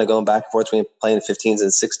and was kind of going back and forth between playing 15s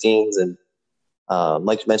and 16s. And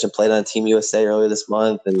like you mentioned, played on Team USA earlier this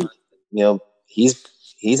month. And,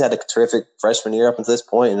 he's had a terrific freshman year up until this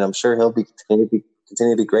point, and I'm sure he'll continue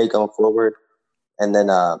to be great going forward. And then,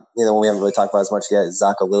 when we haven't really talked about as much yet,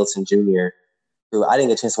 Zaka Littleton Jr., who I didn't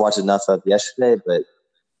get a chance to watch enough of yesterday, but,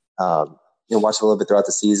 watched a little bit throughout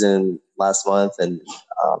the season last month. And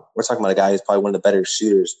we're talking about a guy who's probably one of the better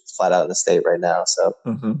shooters flat out in the state right now. So,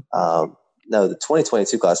 the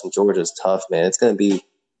 2022 class from Georgia is tough, man. It's going to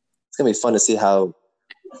be fun to see how,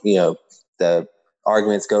 the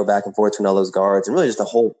arguments go back and forth between all those guards and really just the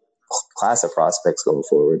whole class of prospects going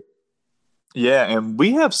forward. Yeah, and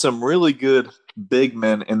we have some really good big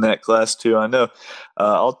men in that class too. I know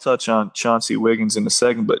I'll touch on Chauncey Wiggins in a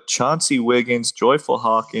second, but Chauncey Wiggins, Joyful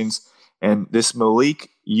Hawkins, And this Malik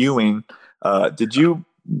Ewing, did you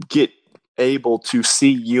get able to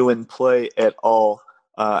see Ewing play at all?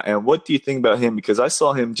 And what do you think about him? Because I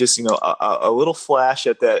saw him just, a little flash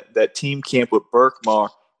at that team camp with Berkmar,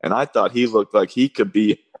 and I thought he looked like he could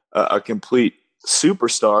be a complete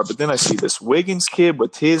superstar. But then I see this Wiggins kid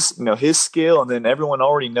with his skill, and then everyone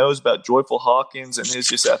already knows about Joyful Hawkins and his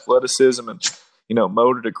just athleticism and,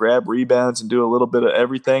 motor to grab rebounds and do a little bit of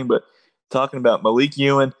everything. But talking about Malik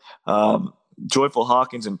Ewing, Joyful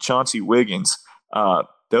Hawkins, and Chauncey Wiggins,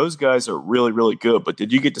 those guys are really, really good. But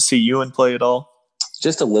did you get to see Ewing play at all?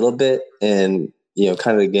 Just a little bit, and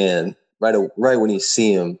kind of again, right when you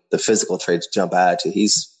see him, the physical traits jump out at you.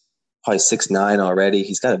 He's probably 6'9" already.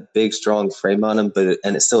 He's got a big, strong frame on him,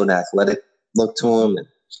 and it's still an athletic look to him. And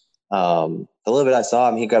the little bit I saw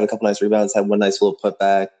him, he got a couple nice rebounds, had one nice little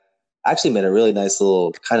putback. Actually made a really nice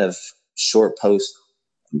little kind of short post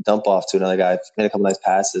dump off to another guy. Made a couple nice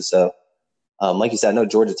passes. So, like you said, I know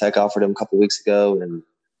Georgia Tech offered him a couple weeks ago, and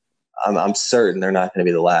I'm certain they're not going to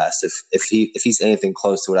be the last. If he's anything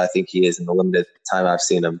close to what I think he is in the limited time I've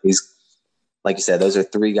seen him, he's, like you said, those are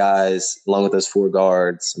 3 guys along with those 4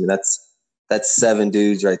 guards. I mean, that's 7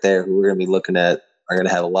 dudes right there who we're going to be looking at are going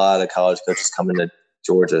to have a lot of college coaches coming to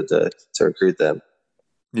Georgia to recruit them.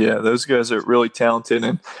 Yeah, those guys are really talented.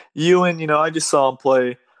 And Ewing, I just saw him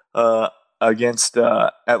play against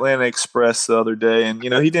Atlanta Express the other day. And,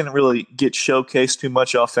 he didn't really get showcased too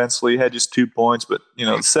much offensively. He had just 2 points, but,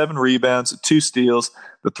 7 rebounds, 2 steals,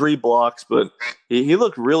 the 3 blocks. But he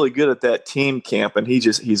looked really good at that team camp, and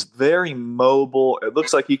he's very mobile. It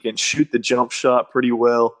looks like he can shoot the jump shot pretty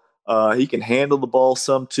well. He can handle the ball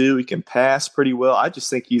some too. He can pass pretty well. I just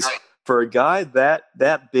think he's, for a guy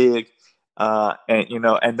that big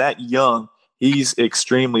and that young, he's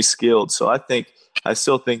extremely skilled. So I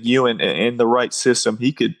still think Ewing, in the right system,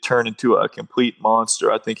 he could turn into a complete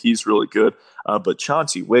monster. I think he's really good. But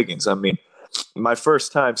Chauncey Wiggins, I mean, my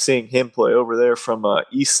first time seeing him play over there from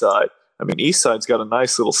Eastside. I mean, Eastside's got a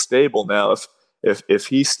nice little stable now. If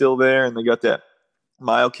he's still there, and they got that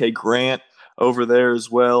Mile K. Grant over there as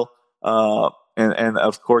well, and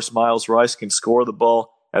of course Miles Rice can score the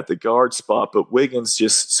ball at the guard spot. But Wiggins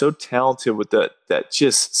just so talented with that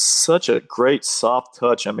just such a great soft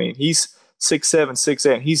touch. I mean, he's 6'7",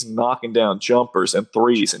 6'8", and he's knocking down jumpers and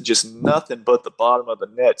threes and just nothing but the bottom of the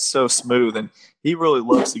net, so smooth. And he really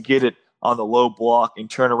loves to get it on the low block and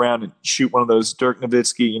turn around and shoot one of those Dirk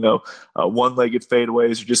Nowitzki, one-legged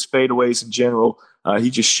fadeaways or just fadeaways in general. He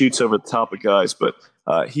just shoots over the top of guys. But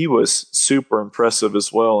he was super impressive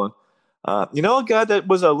as well. And a guy that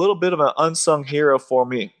was a little bit of an unsung hero for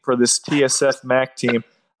me for this TSF MAC team,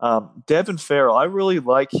 Devin Farrell. I really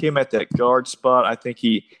like him at that guard spot. I think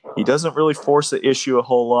he doesn't really force the issue a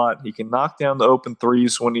whole lot. He can knock down the open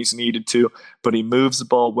threes when he's needed to, but he moves the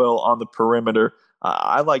ball well on the perimeter.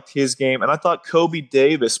 I liked his game, and I thought Kobe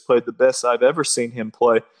Davis played the best I've ever seen him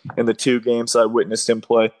play in the 2 games I witnessed him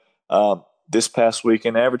play this past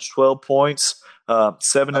weekend. Averaged 12 points,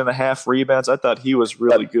 7.5 rebounds. I thought he was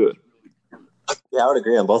really good. Yeah, I would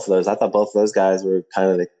agree on both of those. I thought both of those guys were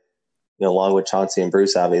kind of along with Chauncey and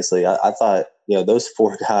Bruce, obviously. I thought, those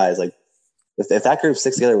 4 guys, like if that group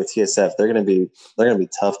sticks together with TSF, they're gonna be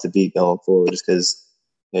tough to beat going forward, just because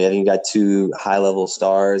you got 2 high level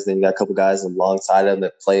stars, then you got a couple guys alongside them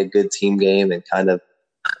that play a good team game and kind of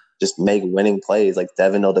just make winning plays. Like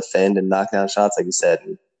Devin will defend and knock down shots, like you said.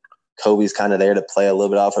 And Kobe's kind of there to play a little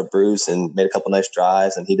bit off of Bruce and made a couple nice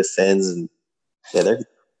drives, and he defends. And yeah,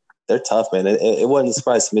 they're tough, man. It wasn't a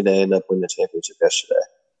surprise to me they ended up winning the championship yesterday.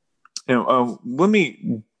 Let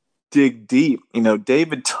me dig deep.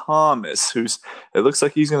 David Thomas, it looks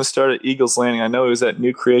like he's going to start at Eagles Landing. I know he was at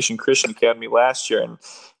New Creation Christian Academy last year, and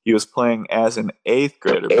he was playing as an 8th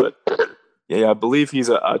grader. But yeah, I believe he's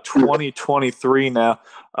a 2023 now.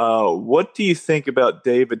 What do you think about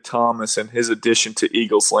David Thomas and his addition to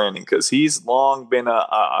Eagles Landing? Because he's long been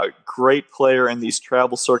a great player in these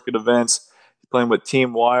travel circuit events. He's playing with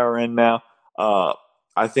Team YRN now.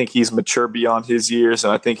 I think he's mature beyond his years,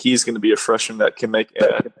 and I think he's going to be a freshman that can make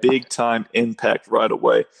a big-time impact right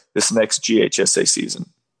away this next GHSA season.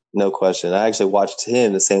 No question. I actually watched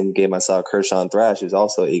him the same game I saw Kershawn Thrash, who's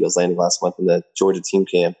also at Eagles Landing last month in the Georgia team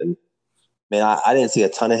camp. And, man, I didn't see a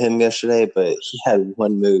ton of him yesterday, but he had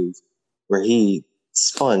one move where he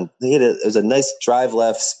spun. It was a nice drive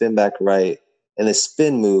left, spin back right, and the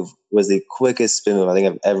spin move was the quickest spin move I think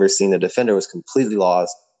I've ever seen. The defender was completely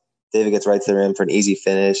lost. David gets right to the rim for an easy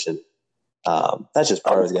finish, and that's just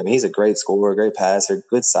part of his game. He's a great scorer, great passer,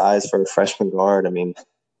 good size for a freshman guard. I mean,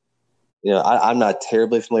 I'm not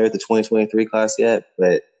terribly familiar with the 2023 class yet,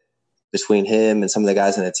 but between him and some of the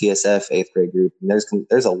guys in the TSF 8th grade group. And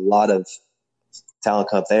there's a lot of talent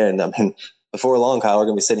come up there. And I mean, before long, Kyle, we're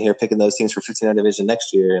going to be sitting here picking those teams for 59 division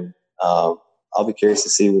next year. And I'll be curious to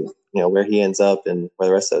see, where he ends up and where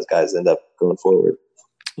the rest of those guys end up going forward.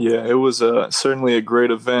 Yeah, it was certainly a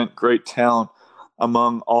great event, great talent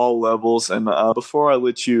among all levels. And before I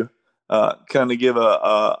let you kind of give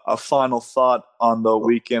a final thought on the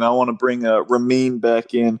weekend, I want to bring Ramin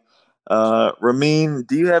back in. Ramin,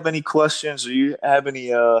 do you have any questions? Do you have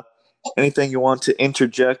anything you want to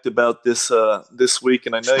interject about this week?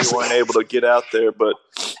 And I know you weren't able to get out there, but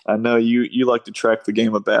I know you like to track the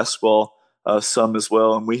game of basketball some as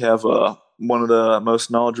well. And we have one of the most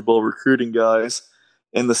knowledgeable recruiting guys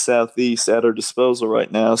in the Southeast at our disposal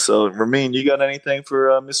right now. So, Ramin, you got anything for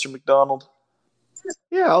Mr. McDonald?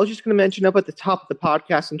 Yeah, I was just going to mention up at the top of the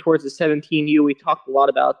podcast and towards the 17U, we talked a lot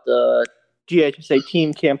about the GHSA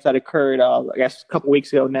team camps that occurred, I guess, a couple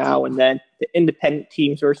weeks ago now, and then the independent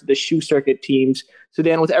teams versus the shoe circuit teams. So,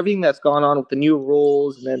 Dan, with everything that's gone on with the new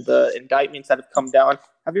rules and then the indictments that have come down,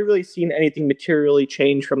 have you really seen anything materially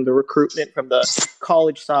change from the recruitment, from the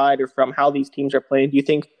college side, or from how these teams are playing? Do you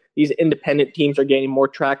think these independent teams are gaining more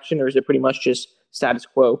traction, or is it pretty much just status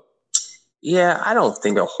quo? Yeah, I don't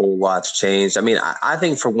think a whole lot's changed. I mean, I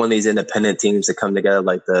think for one of these independent teams to come together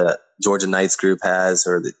like the Georgia Knights group has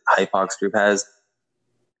or the Hype Hawks group has,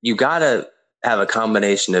 you got to have a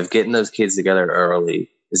combination of getting those kids together early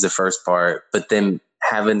is the first part, but then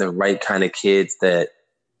having the right kind of kids that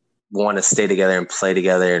want to stay together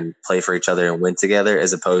and play for each other and win together,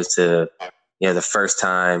 as opposed to, the first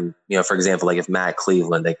time, for example, like if Matt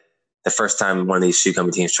Cleveland, the first time one of these shoe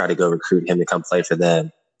company teams try to go recruit him to come play for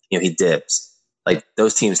them, he dips. Like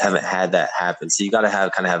those teams haven't had that happen. So you got to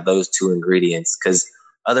have those two ingredients, because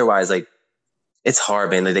otherwise, like, it's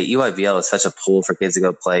hard, man. Like, the EYBL is such a pool for kids to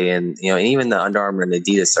go play in, and even the Under Armour and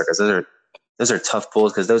Adidas circuits, those are tough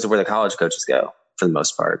pools because those are where the college coaches go for the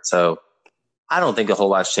most part. So I don't think a whole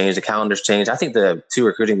lot's changed. The calendar's changed. I think the 2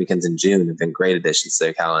 recruiting weekends in June have been great additions to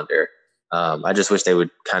their calendar. I just wish they would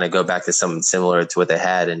kind of go back to something similar to what they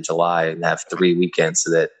had in July and have 3 weekends,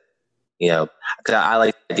 so that, because I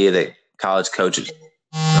like the idea that college coaches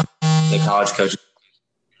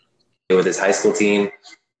with his high school team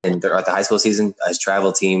and they're at the high school season, his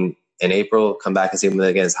travel team in April, come back and see him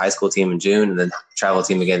again, his high school team in June, and then travel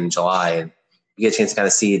team again in July. And you get a chance to kind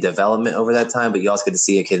of see development over that time, but you also get to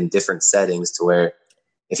see a kid in different settings, to where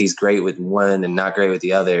if he's great with one and not great with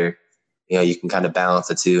the other, you can kind of balance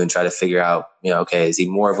the two and try to figure out, okay, is he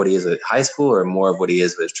more of what he is with high school or more of what he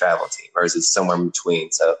is with his travel team, or is it somewhere in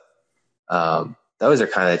between? So those are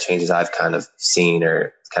kind of the changes I've kind of seen,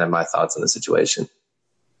 or kind of my thoughts on the situation.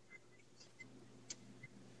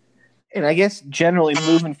 And I guess generally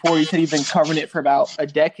moving forward, you said you've been covering it for about a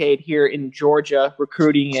decade here in Georgia,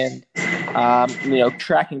 recruiting and,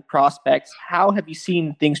 tracking prospects. How have you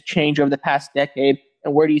seen things change over the past decade,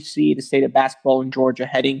 and where do you see the state of basketball in Georgia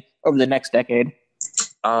heading over the next decade?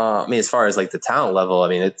 As far as like the talent level,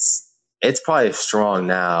 it's probably as strong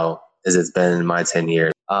now as it's been in my 10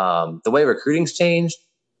 years. The way recruiting's changed,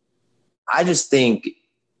 I just think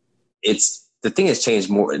the thing has changed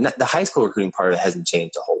more. The high school recruiting part of it hasn't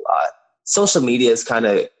changed a whole lot. Social media has kind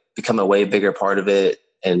of become a way bigger part of it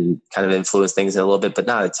and kind of influenced things a little bit, but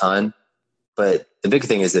not a ton. But the big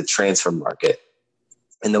thing is the transfer market,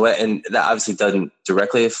 and that obviously doesn't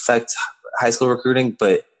directly affect high school recruiting,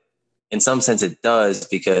 but in some sense it does,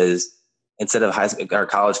 because instead of our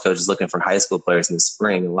college coaches looking for high school players in the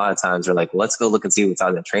spring, a lot of times they're like, let's go look and see what's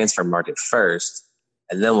on the transfer market first,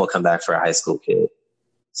 and then we'll come back for a high school kid.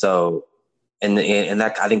 So, and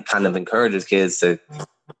that I think kind of encourages kids to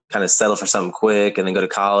kind of settle for something quick and then go to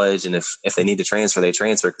college. And if they need to transfer, they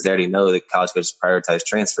transfer, because they already know that college coaches prioritize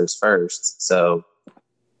transfers first. So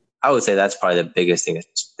I would say that's probably the biggest thing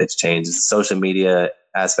that's changed, is the social media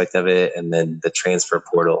aspect of it, and then the transfer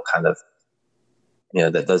portal kind of,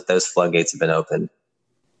 those floodgates have been open.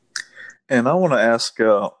 And I want to ask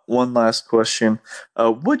one last question.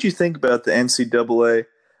 What do you think about the NCAA,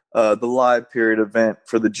 the live period event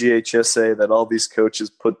for the GHSA that all these coaches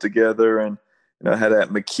put together, and had at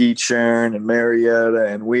McEachern and Marietta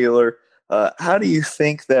and Wheeler? How do you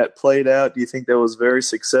think that played out? Do you think that was very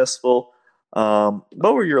successful?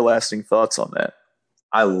 What were your lasting thoughts on that?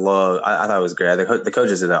 I thought it was great. The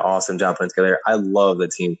coaches did an awesome job putting together. I love the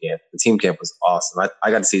team camp. The team camp was awesome.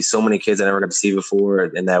 I got to see so many kids I never got to see before,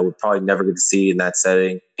 and that would probably never get to see in that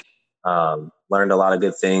setting. Learned a lot of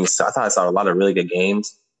good things. So I saw a lot of really good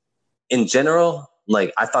games. In general,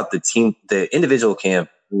 I thought the individual camp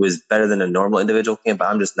was better than a normal individual camp, but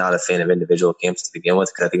I'm just not a fan of individual camps to begin with,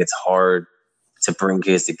 because I think it's hard to bring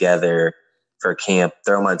kids together for camp,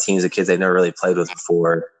 throw them on teams of kids they've never really played with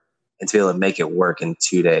before, and to be able to make it work in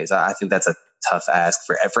 2 days. I think that's a tough ask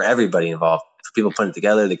for everybody involved. For people putting it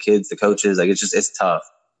together, the kids, the coaches, like it's tough.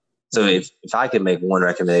 So if I could make one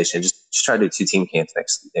recommendation, just try to do 2 team camps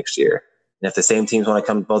next year. And if the same teams want to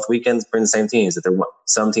come both weekends, bring the same teams. If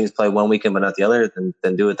some teams play one weekend but not the other,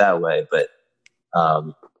 then do it that way. But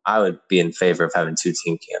I would be in favor of having 2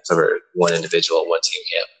 team camps over one individual, one team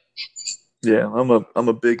camp. Yeah, I'm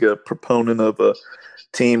a big proponent of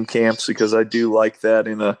team camps because I do like that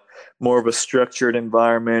in a more of a structured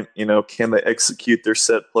environment. You know, can they execute their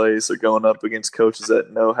set plays? They're going up against coaches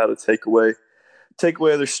that know how to take away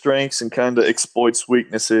their strengths and kind of exploits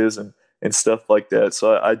weaknesses and stuff like that.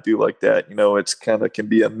 So I do like that. You know, it's kind of can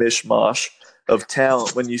be a mishmash of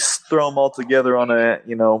talent when you throw them all together on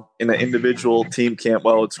in an individual team camp.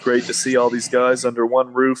 While it's great to see all these guys under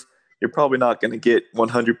one roof, you're probably not going to get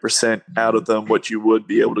 100% out of them what you would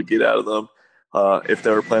be able to get out of them if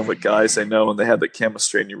they were playing with guys they know and they have the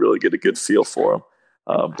chemistry and you really get a good feel for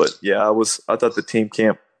them. But yeah, I thought the team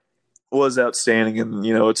camp was outstanding, and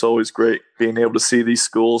you know it's always great being able to see these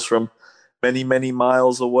schools from many, many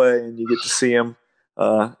miles away, and you get to see them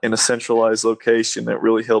in a centralized location. That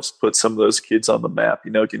really helps put some of those kids on the map.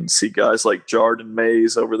 You know, you can see guys like Jordan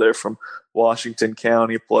Mays over there from Washington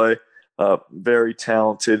County play, very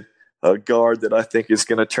talented guard that I think is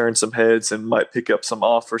going to turn some heads and might pick up some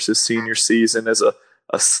offers his senior season as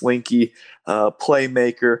a slinky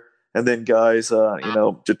playmaker. And then guys,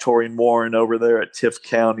 Jatorian Warren over there at Tift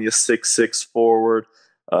County, a 6'6" forward,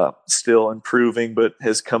 still improving, but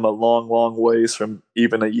has come a long, long ways from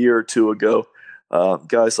even a year or two ago.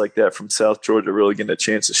 Guys like that from South Georgia really getting a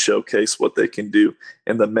chance to showcase what they can do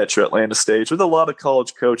in the Metro Atlanta stage with a lot of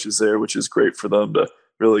college coaches there, which is great for them to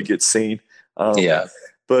really get seen.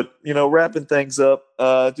 But, you know, wrapping things up,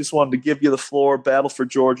 just wanted to give you the floor. Battle for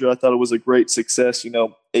Georgia, I thought it was a great success. You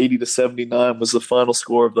know, 80-79 was the final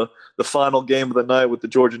score of the final game of the night with the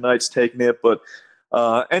Georgia Knights taking it. But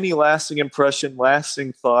any lasting impression,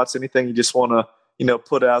 lasting thoughts, anything you just want to, you know,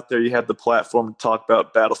 put out there? You have the platform to talk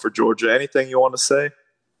about Battle for Georgia. Anything you want to say?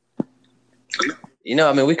 You know,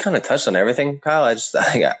 I mean, we kind of touched on everything, Kyle. I just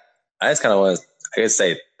kind of want to,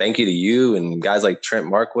 say thank you to you and guys like Trent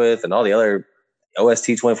Marquith and all the other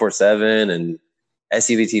OST 24/7 and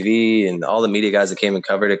SCVTV and all the media guys that came and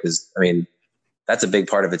covered it. Because I mean, that's a big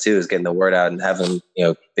part of it too, is getting the word out and having, you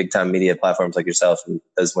know, big time media platforms like yourself and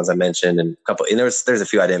those ones I mentioned and a couple. And there's a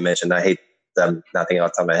few I didn't mention. I hate them not thinking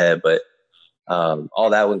off the top of my head, but all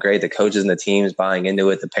that went great. The coaches and the teams buying into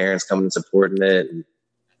it, the parents coming and supporting it. And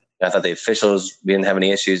I thought the officials, we didn't have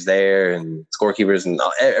any issues there, and scorekeepers and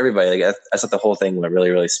everybody. Like I thought the whole thing went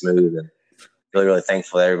really, really smooth, and really, really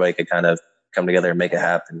thankful that everybody could kind of come together and make it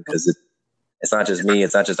happen, because it's not just me,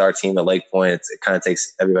 it's not just our team at Lake Point. It kind of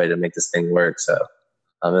takes everybody to make this thing work. So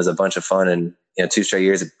it was a bunch of fun, and 2 straight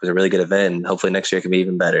years, it was a really good event, and hopefully next year it can be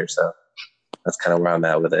even better. So that's kind of where I'm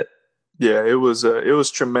at with it. Yeah, it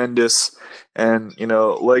was tremendous. And,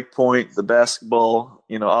 Lake Point, the basketball,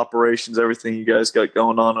 operations, everything you guys got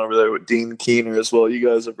going on over there with Dean Keener as well. You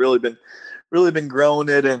guys have really been growing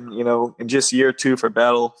it. And, in just year 2 for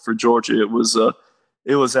Battle for Georgia,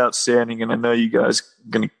 it was outstanding. And I know you guys are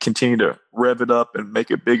going to continue to rev it up and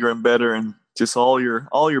make it bigger and better. And just all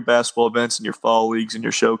your basketball events and your fall leagues and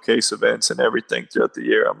your showcase events and everything throughout the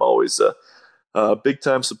year. I'm always a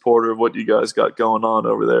big-time supporter of what you guys got going on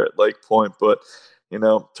over there at Lake Point. But,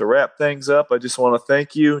 to wrap things up, I just want to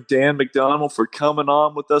thank you, Dan McDonald, for coming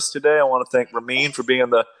on with us today. I want to thank Ramin for being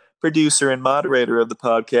the producer and moderator of the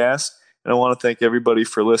podcast. And I want to thank everybody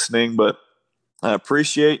for listening. But I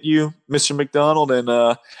appreciate you, Mr. McDonald.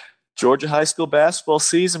 And Georgia high school basketball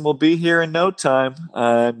season will be here in no time.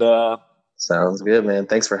 And sounds good, man.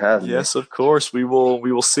 Thanks for having me. Yes, of course. We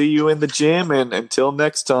will see you in the gym. And until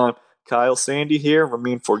next time, Kyle Sandy here,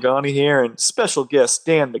 Ramin Forghani here, and special guest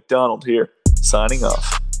Dan McDonald here, signing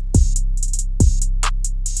off.